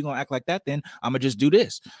 okay, if you're gonna act like that, then I'm gonna just do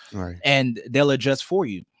this, Right. and they'll adjust for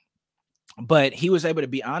you. But he was able to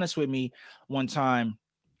be honest with me one time,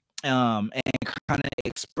 and kind of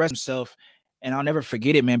express himself, and I'll never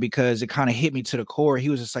forget it, man, because it kind of hit me to the core. He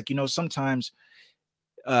was just like, sometimes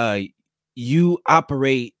uh you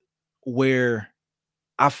operate where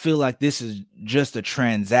I feel like this is just a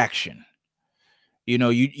transaction.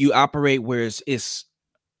 You operate where it's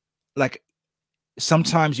like,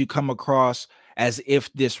 sometimes you come across as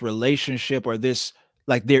if this relationship, or this,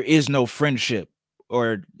 like, there is no friendship,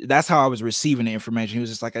 or that's how I was receiving the information. He was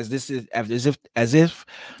just like, as if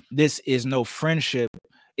this is no friendship,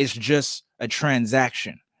 it's just a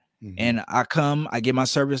transaction. Mhm. And I come, I get my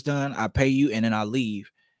service done, I pay you, and then I leave.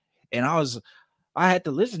 And I had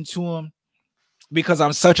to listen to him, because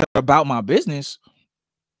I'm such about my business,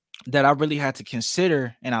 that I really had to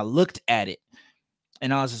consider, and I looked at it,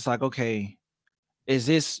 and I was just like, okay, does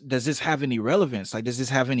this have any relevance? Like, does this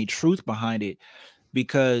have any truth behind it?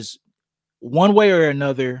 Because one way or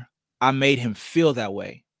another, I made him feel that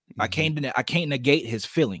way. Mhm. I can't negate his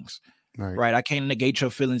feelings, Right. right? I can't negate your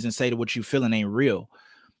feelings and say that what you feeling ain't real.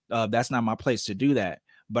 That's not my place to do that.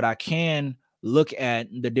 But I can look at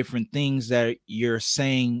the different things that you're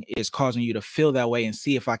saying is causing you to feel that way, and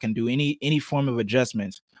see if I can do any form of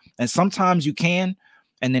adjustments. And sometimes you can,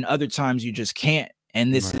 and then other times you just can't.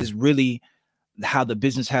 And this Right. is really how the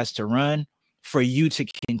business has to run for you to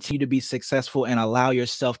continue to be successful and allow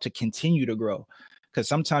yourself to continue to grow. Because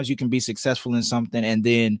sometimes you can be successful in something, and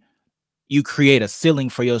then you create a ceiling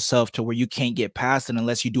for yourself to where you can't get past it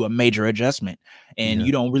unless you do a major adjustment. And Yeah.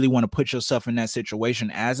 you don't really want to put yourself in that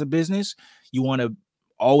situation as a business. You want to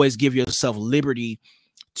always give yourself liberty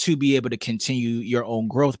to be able to continue your own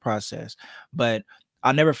growth process. But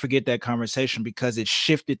I'll never forget that conversation, because it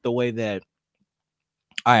shifted the way that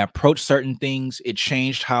I approached certain things. It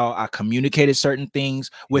changed how I communicated certain things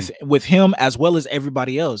Mm. with him as well as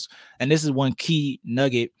everybody else. And this is one key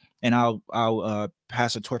nugget, and I'll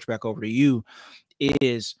pass the torch back over to you.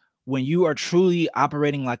 Is when you are truly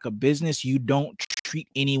operating like a business, you don't treat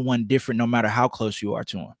anyone different, no matter how close you are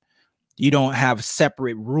to them. You don't have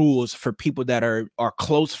separate rules for people that are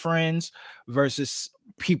close friends versus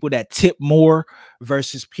people that tip more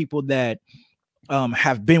versus people that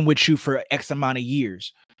have been with you for X amount of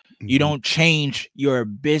years. You Mhm. don't change your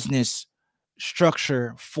business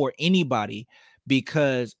structure for anybody,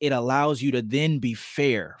 because it allows you to then be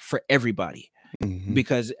fair for everybody. Mhm.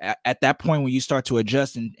 Because at that point, when you start to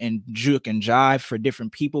adjust and juke and jive for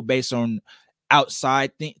different people based on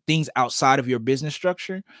things outside of your business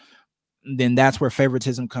structure, then that's where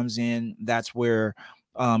favoritism comes in. That's where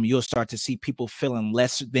you'll start to see people feeling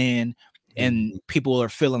less than, and Mhm. people are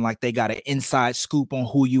feeling like they got an inside scoop on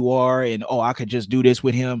who you are, and oh, I could just do this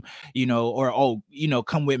with him, or oh,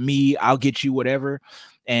 come with me, I'll get you whatever.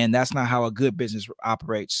 And that's not how a good business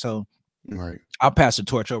operates. So Right. I'll pass the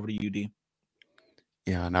torch over to you, D.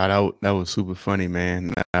 Yeah. No, that was super funny,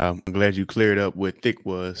 man. I'm glad you cleared up what thick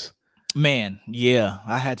was. Man, yeah,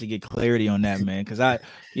 I had to get clarity on that, man, because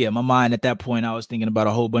yeah, my mind at that point, I was thinking about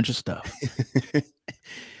a whole bunch of stuff.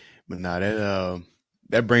 But nah,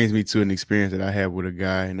 that brings me to an experience that I had with a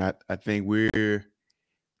guy, and I think we've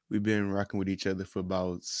been rocking with each other for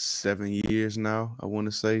about 7 years now. I want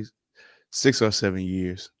to say 6 or 7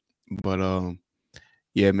 years. But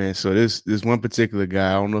yeah, man. So this one particular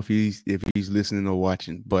guy, I don't know if he's listening or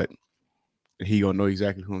watching, but he gonna know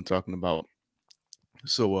exactly who I'm talking about.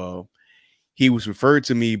 So he was referred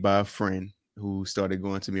to me by a friend who started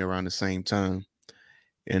going to me around the same time.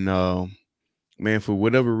 And man, for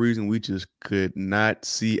whatever reason, we just could not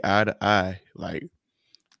see eye to eye. Like,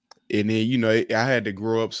 and then I had to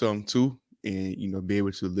grow up some too, and be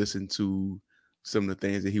able to listen to some of the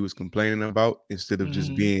things that he was complaining about instead of just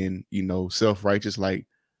Hmm. being self righteous. Like,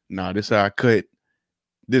 nah, this how I cut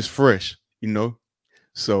this fresh.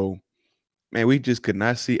 So man, we just could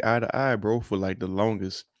not see eye to eye, bro, for like the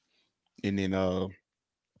longest. And then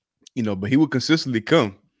but he would consistently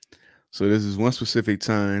come. So this is one specific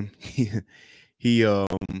time he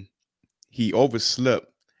he overslept.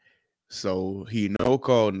 So he no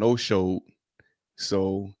called, no showed.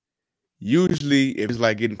 So usually if it's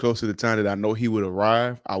like getting close to the time that I know he would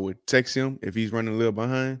arrive, I would text him if he's running a little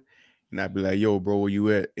behind. And I'd be like, yo, bro, where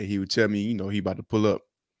you at? And he would tell me, he about to pull up.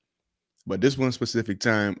 But this one specific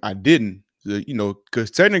time, I didn't,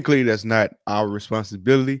 because technically that's not our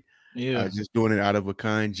responsibility. I Yeah. was just doing it out of a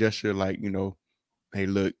kind gesture, like, hey,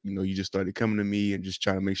 look, you just started coming to me and just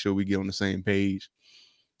trying to make sure we get on the same page.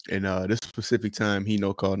 And this specific time, he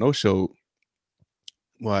no call, no show.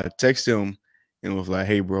 Well, I text him and was like,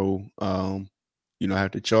 hey, bro, I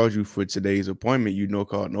have to charge you for today's appointment. You no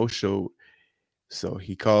call, no show. So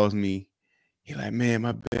he calls me. He like, man,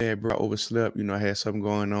 my bad, bro. I overslept. I had something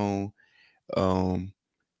going on. Um,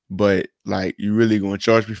 but like, you really gonna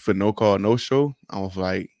charge me for no call, no show? I was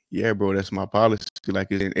like, yeah, bro, that's my policy. Like,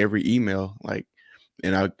 it's in every email. Like,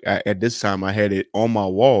 and I at this time I had it on my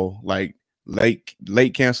wall, like late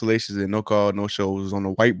cancellations and no call, no shows was on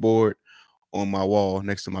the whiteboard on my wall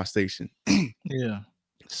next to my station. Yeah.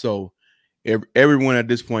 So everyone at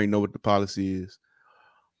this point know what the policy is.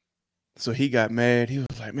 So he got mad. He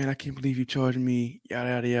was like, "Man, I can't believe you charging me." Yada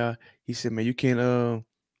yada yada. He said, "Man, you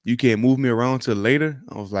can't move me around till later."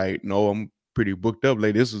 I was like, "No, I'm pretty booked up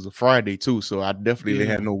later. This was a Friday too, so I definitely didn't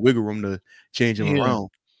have Yeah. no wiggle room to change him Yeah. around."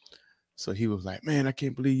 So he was like, "Man, I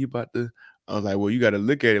can't believe you about to." I was like, "Well, you got to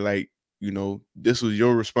look at it like, this was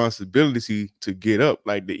your responsibility to get up.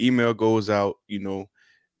 Like the email goes out,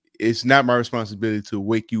 it's not my responsibility to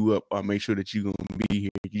wake you up or make sure that you're gonna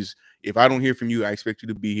be here. If I don't hear from you, I expect you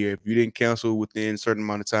to be here. If you didn't cancel within a certain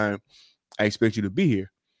amount of time, I expect you to be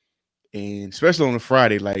here. And especially on a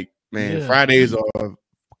Friday, like man, Yeah. Fridays are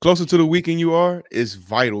closer to the weekend you are, is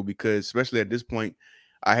vital because especially at this point,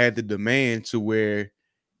 I had the demand to where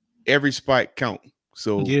every spot count.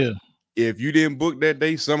 So Yeah. if you didn't book that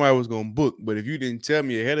day, somebody was gonna book. But if you didn't tell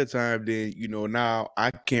me ahead of time, then now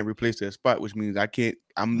I can't replace that spot, which means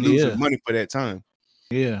I'm losing Yeah. money for that time.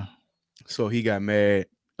 Yeah. So he got mad.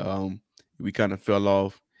 We kind of fell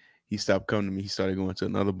off. He stopped coming to me. He started going to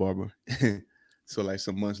another barber. So like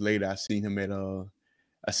some months later, I seen him at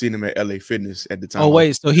LA Fitness at the Oh time. I was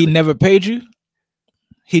wait, so he never paid you?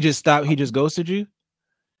 He just stopped. He just ghosted you?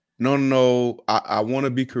 no, no, no. I want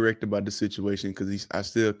to be correct about the situation because I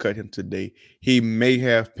still cut him today. He may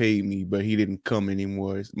have paid me, but he didn't come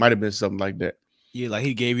anymore. It might have been something like that. Yeah, like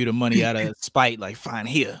he gave you the money out of spite. Like, fine,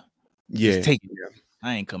 here, just Yeah, take it.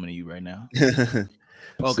 I ain't coming to you right now. yeah.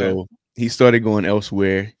 Okay. So he started going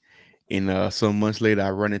elsewhere, and some months later,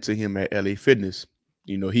 I run into him at LA Fitness.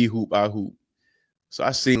 He hoop, I hoop. So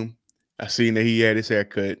I seen him. I seen that he had his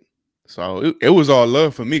haircut. So it was all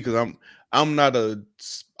love for me because I'm not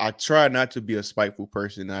I try not to be a spiteful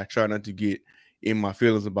person. I try not to get in my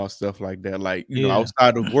feelings about stuff like that. Like, Yeah.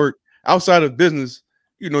 outside of work, outside of business,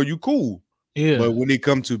 you cool. Yeah. But when it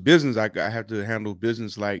comes to business, I have to handle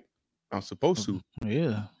business like I'm supposed to.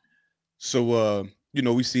 Yeah. So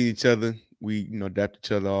we seen each other. We, dapped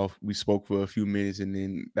each other off. We spoke for a few minutes and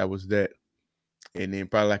then that was that. And then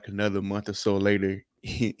probably like another month or so later,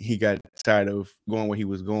 he got tired of going where he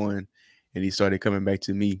was going and he started coming back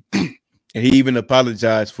to me. And he even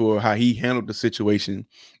apologized for how he handled the situation.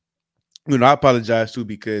 I apologize too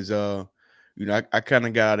because I kind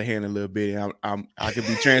of got out of hand a little bit and I could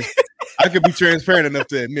be transparent enough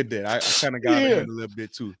to admit that. I kind of got out of Yeah. hand a little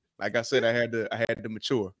bit too. Like I said, I had to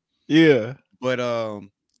mature. Yeah. But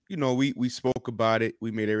we spoke about it.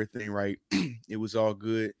 We made everything right. It was all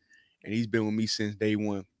good. And he's been with me since day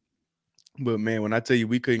one. But man, when I tell you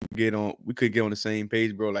we couldn't get on the same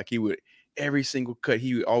page, bro. Like he would every single cut,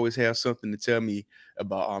 he would always have something to tell me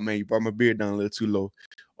about. Oh man, you brought my beard down a little too low.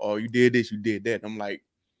 Oh, you did this, you did that. I'm like,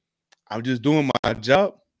 I'm just doing my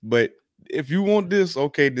job. But if you want this,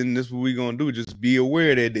 okay, then this is what we're gonna do. Just be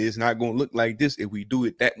aware that it's not gonna look like this if we do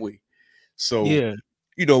it that way. So, Yeah.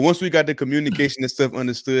 once we got the communication and stuff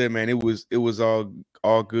understood, man, it was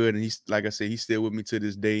all good. And he's, like I said, he's still with me to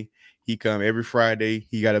this day. He come every Friday.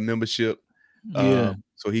 He got a membership, Yeah.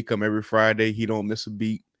 so he come every Friday. He don't miss a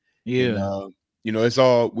beat, and Yeah. it's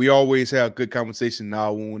all, we always have good conversation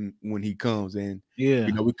now when he comes, and Yeah.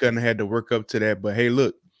 we kind of had to work up to that. But hey,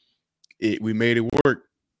 look, we made it work.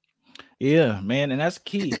 Yeah, man, and that's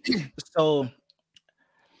key. So,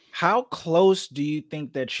 how close do you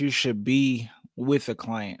think that you should be with a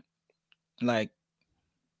client? Like,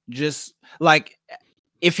 just like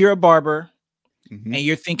if you're a barber Hmm. and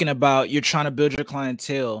you're thinking about you're trying to build your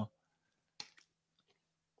clientele,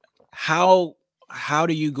 how how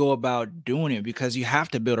do you go about doing it? Because you have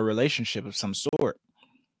to build a relationship of some sort.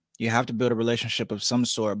 You have to build a relationship of some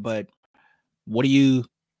sort, but what do you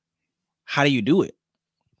how do you do it?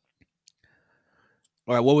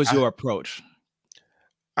 Or what was I your approach?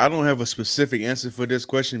 I don't have a specific answer for this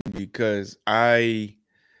question because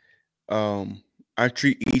um I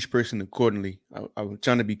treat each person accordingly. I'm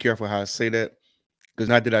trying to be careful how I say that, because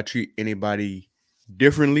not that I treat anybody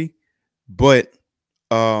differently, but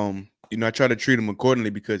I try to treat them accordingly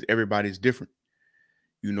because everybody's different.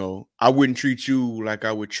 I wouldn't treat you like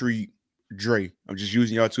I would treat Dre. I'm just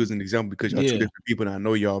using y'all two as an example because y'all two Yeah, different people and I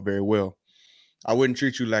know y'all very well. I wouldn't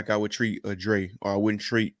treat you like I would treat a Dre, or I wouldn't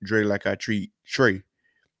treat Dre like I treat Trey.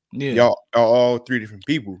 yeah, Y'all are all three different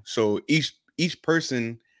people. So each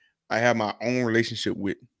person I have my own relationship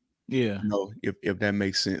with, yeah, if that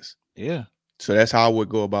makes sense. yeah, So that's how I would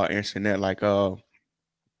go about answering that. Like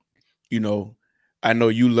you know, I know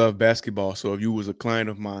you love basketball. So if you was a client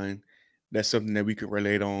of mine, that's something that we could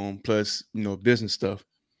relate on, plus, business stuff.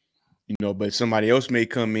 But somebody else may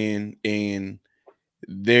come in and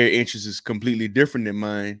their interest is completely different than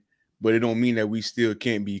mine, but it don't mean that we still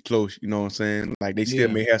can't be close. You know what I'm saying? Like they still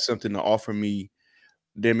yeah, may have something to offer me.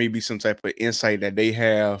 There may be some type of insight that they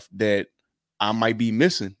have that I might be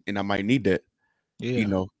missing, and I might need that. You yeah.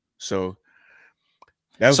 know, so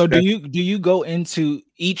that's So that's do you go into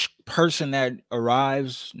each person that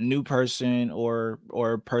arrives, new person or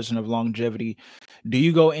person of longevity, do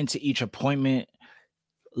you go into each appointment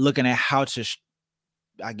looking at how to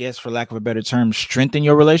I guess for lack of a better term, strengthen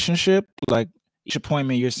your relationship? Like each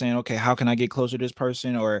appointment you're saying, okay, how can I get closer to this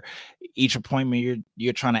person? Or each appointment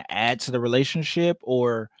you're trying to add to the relationship?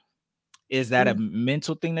 Or is that a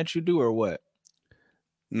mental thing that you do or what?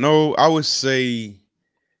 no. I would say,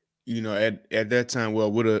 at that time,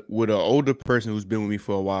 well, with a older person who's been with me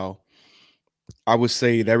for a while, I would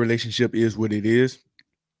say that relationship is what it is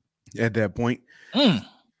at that point. Mm,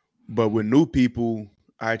 But with new people,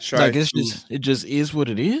 I try like to it just is what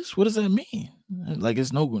it is. What does that mean? Like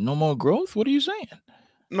it's no more growth? What are you saying?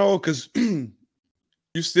 no, because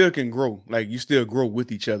you still can grow. Like you still grow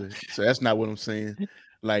with each other. So that's not what I'm saying.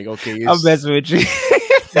 Like, okay, I'm it's messing with you.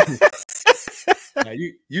 now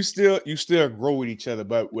you still grow with each other.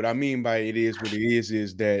 But what I mean by it is what it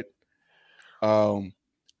is that um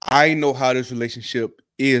I know how this relationship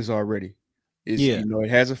is already. Is Yeah, it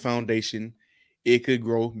has a foundation. It could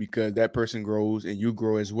grow because that person grows and you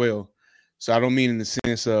grow as well. So I don't mean in the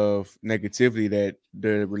sense of negativity that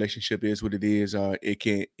the relationship is what it is. It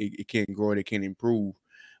can't grow, it can't improve.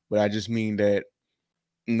 But I just mean that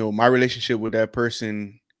my relationship with that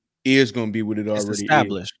person is going to be what it it's already is.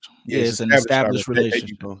 established. Yeah, Yeah, it's it's an established already. established There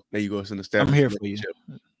you relationship. go. There you go. It's an I'm established here for you. relationship.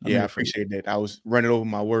 I'm Yeah, I here for you. appreciate that. I was running over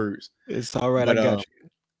my words. It's all right. I But got you.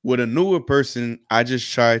 with a newer person, I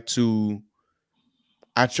try to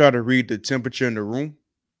read the temperature in the room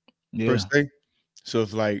per Yeah, se. So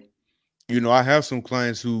it's like, I have some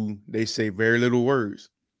clients who they say very little words.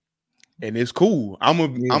 And it's cool. I'm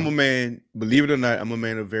yeah, a man, believe it or not, I'm a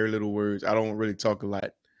man of very little words. I don't really talk a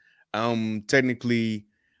lot. Technically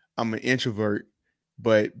I'm an introvert,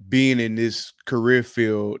 but being in this career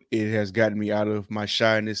field, it has gotten me out of my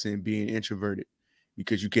shyness and being introverted,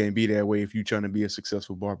 because you can't be that way if you're trying to be a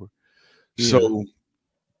successful barber. yeah, So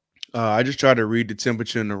I just try to read the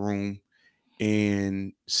temperature in the room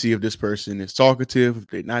and see if this person is talkative, if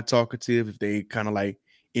they're not talkative, if they kind of like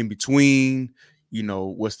in between,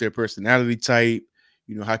 what's their personality type,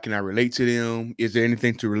 how can I relate to them? Is there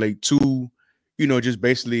anything to relate to? Just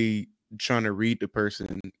basically trying to read the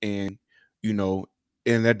person, and you know,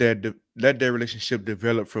 and let that relationship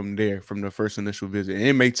develop from there, from the first initial visit. And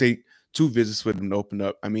it may take two visits for them to open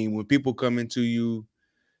up. I mean, when people come to you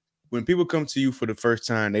for the first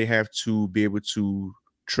time, they have to be able to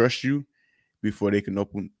trust you before they can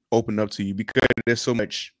open up to you, because there's so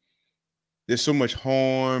much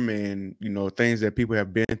harm and things that people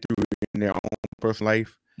have been through in their own personal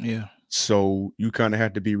life. yeah, So you kind of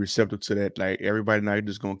have to be receptive to that. Like everybody not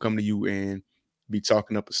just gonna come to you and be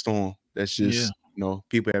talking up a storm. That's yeah. just You know,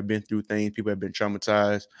 people have been through things, people have been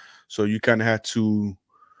traumatized. So you kind of have to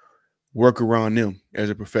work around them as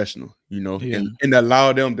a professional, you know, Yeah. and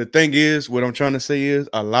allow them. The thing is, what I'm trying to say is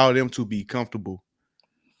allow them to be comfortable.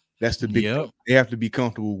 That's the big thing. Yep. They have to be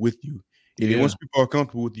comfortable with you. And then Yeah. once people are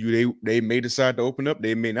comfortable with you, they may decide to open up.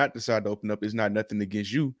 They may not decide to open up. It's not nothing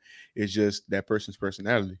against you. It's just that person's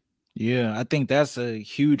personality. Yeah. I think that's a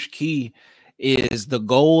huge key is the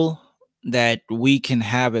goal that we can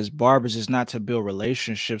have as barbers is not to build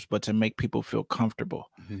relationships, but to make people feel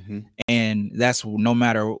comfortable. Hmm. And that's no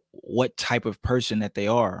matter what type of person that they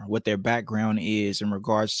are, what their background is in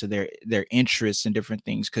regards to their interests and different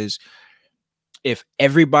things. Because if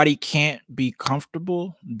everybody can't be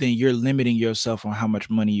comfortable, then you're limiting yourself on how much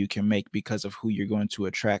money you can make because of who you're going to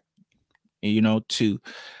attract, to.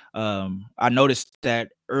 I noticed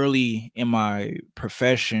that early in my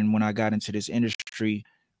profession when I got into this industry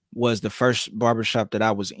was the first barbershop that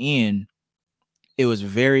I was in. It was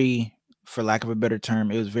very, for lack of a better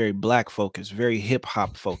term, it was very black focused, very hip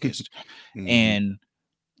hop focused. Hmm. And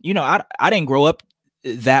I didn't grow up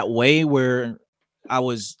that way where I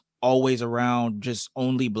was always around just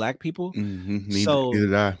only black people. Hmm. Neither, So neither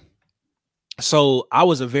did I. I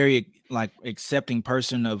was a very like accepting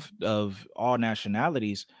person of all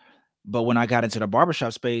nationalities. But when I got into the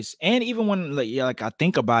barbershop space, and even when like, yeah, like I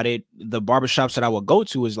think about it, the barbershops that I would go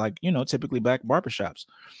to is like, typically black barbershops.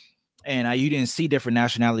 And you didn't see different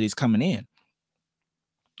nationalities coming in.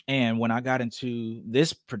 And when I got into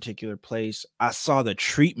this particular place, I saw the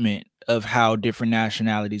treatment of how different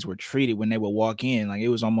nationalities were treated when they would walk in. Like it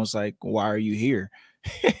was almost like, why are you here?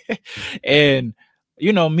 And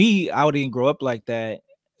me, I didn't grow up like that.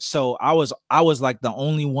 So I was like the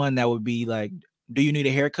only one that would be like, do you need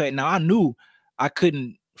a haircut? Now I knew I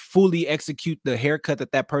couldn't fully execute the haircut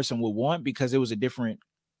that person would want because it was a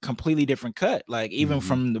completely different cut. Like even Hmm.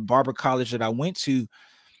 from the barber college that I went to,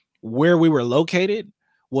 where we were located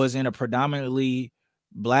was in a predominantly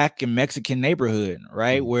black and Mexican neighborhood,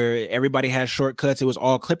 right? Where everybody had shortcuts. It was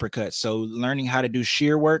all clipper cuts. So learning how to do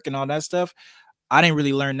shear work and all that stuff, I didn't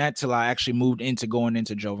really learn that till I actually moved into going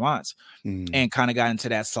into Jovance Hmm. and kind of got into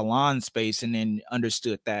that salon space and then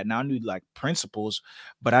understood that. Now I knew like principles,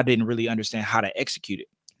 but I didn't really understand how to execute it.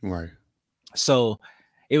 Right. So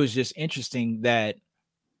it was just interesting that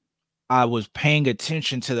I was paying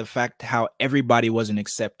attention to the fact how everybody wasn't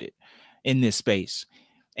accepted in this space.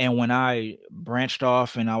 And when I branched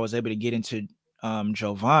off and I was able to get into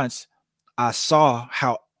Jovance, I saw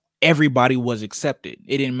how everybody was accepted.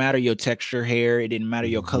 It didn't matter your texture hair, it didn't matter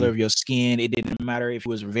your color Hmm. of your skin, it didn't matter if it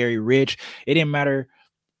was very rich, it didn't matter.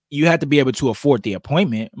 You had to be able to afford the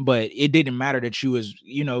appointment, but it didn't matter that you was,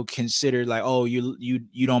 considered like, oh, you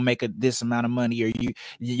don't make this amount of money, or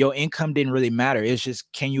your income didn't really matter. It's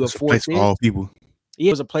just, can you It's a afford place for this? all people. Yeah,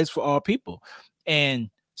 it was a place for all people. And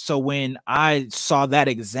so when I saw that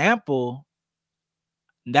example,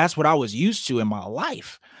 that's what I was used to in my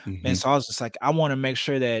life. And Hmm. so I was just like, I want to make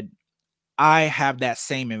sure that I have that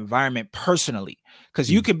same environment personally, because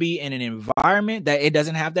you could be in an environment that it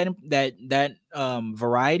doesn't have that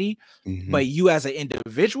variety, Hmm. but you as an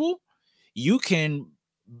individual, you can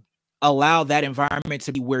allow that environment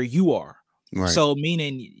to be where you are. Right. So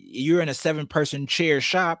meaning you're in a 7-person chair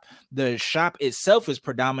shop, the shop itself is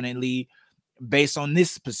predominantly based on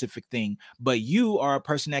this specific thing, but you are a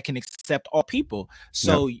person that can accept all people. Yep.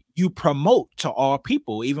 So you promote to all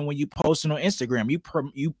people. Even when you post it on Instagram,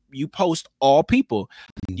 you post all people.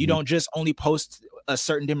 You Hmm. don't just only post a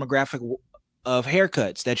certain demographic of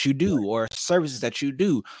haircuts that you do or services that you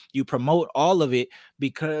do. You promote all of it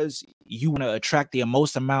because you want to attract the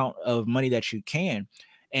most amount of money that you can.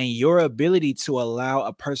 And your ability to allow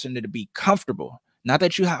a person to be comfortable, not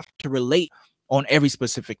that you have to relate on every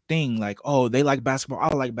specific thing, like, oh, they like basketball,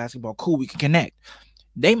 I like basketball, cool, we can connect.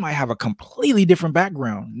 They might have a completely different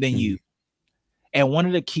background than Hmm. you. And one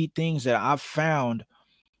of the key things that I've found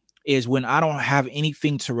is when I don't have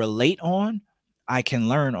anything to relate on, I can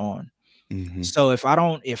learn on. Hmm. So if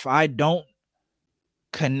I don't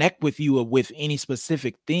connect with you with any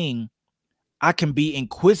specific thing, I can be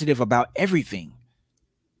inquisitive about everything.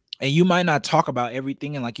 And you might not talk about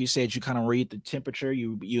everything, and like you said, you kind of read the temperature,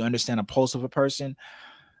 you understand the pulse of a person,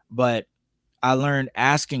 but I learned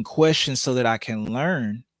asking questions so that I can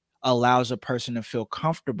learn allows a person to feel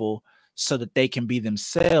comfortable so that they can be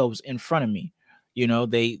themselves in front of me.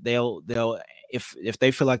 They'll if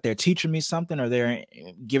they feel like they're teaching me something or they're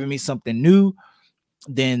giving me something new,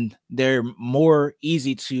 then they're more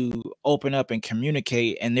easy to open up and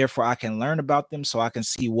communicate, and therefore I can learn about them so I can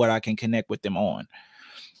see what I can connect with them on.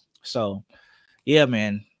 So, yeah,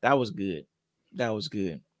 man, that was good. That was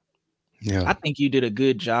good. Yeah. I think you did a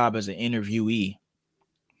good job as an interviewee.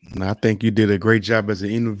 And I think you did a great job as an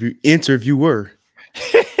interviewer.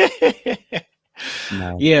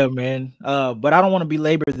 No. Yeah, man. But I don't want to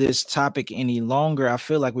belabor this topic any longer. I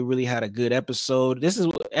feel like we really had a good episode. This is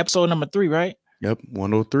episode number 3, right? Yep,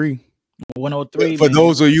 103. 103, For man.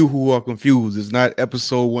 those of you who are confused, it's not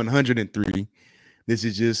episode 103. This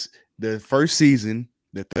is just the first season,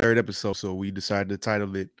 the third episode. So we decided to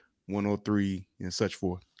title it 103 and such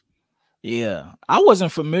forth. Yeah, I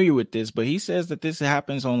wasn't familiar with this, but he says that this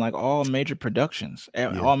happens on like all major productions,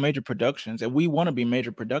 Yeah. all major productions, and we want to be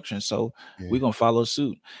major productions, so Yeah. we're gonna follow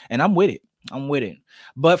suit. And I'm with it. I'm with it.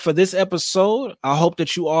 But for this episode, I hope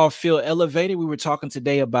that you all feel elevated. We were talking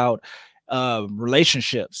today about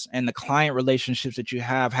relationships and the client relationships that you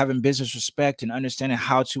have, having business respect and understanding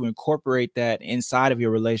how to incorporate that inside of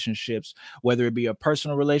your relationships, whether it be a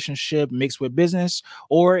personal relationship mixed with business,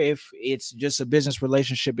 or if it's just a business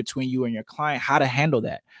relationship between you and your client, how to handle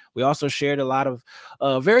that. We also shared a lot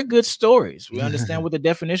of very good stories. We understand what the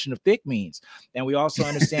definition of thick means, and we also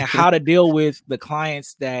understand how to deal with the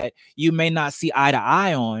clients that you may not see eye to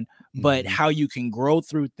eye on, but how you can grow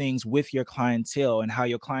through things with your clientele, and how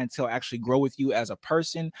your clientele actually grow with you as a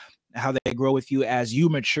person, how they grow with you as you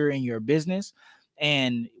mature in your business.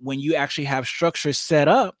 And when you actually have structure set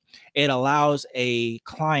up, it allows a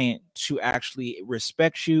client to actually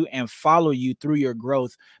respect you and follow you through your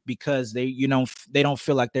growth, because they don't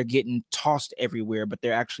feel like they're getting tossed everywhere, but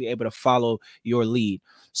they're actually able to follow your lead.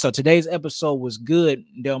 So today's episode was good,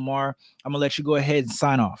 Delmar. I'm gonna let you go ahead and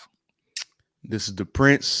sign off. This is the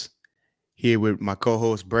Prince here with my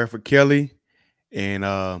co-host Bradford Kelly, and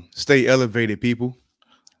stay elevated, people.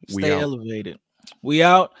 We Stay out. elevated. We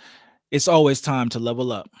out. It's always time to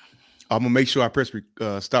level up. I'm gonna make sure I press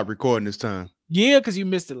stop recording this time. Yeah, because you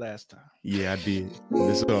missed it last time. Yeah, I did.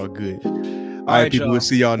 It's all good. All All right, right, people. We'll y'all.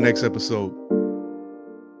 see y'all next episode.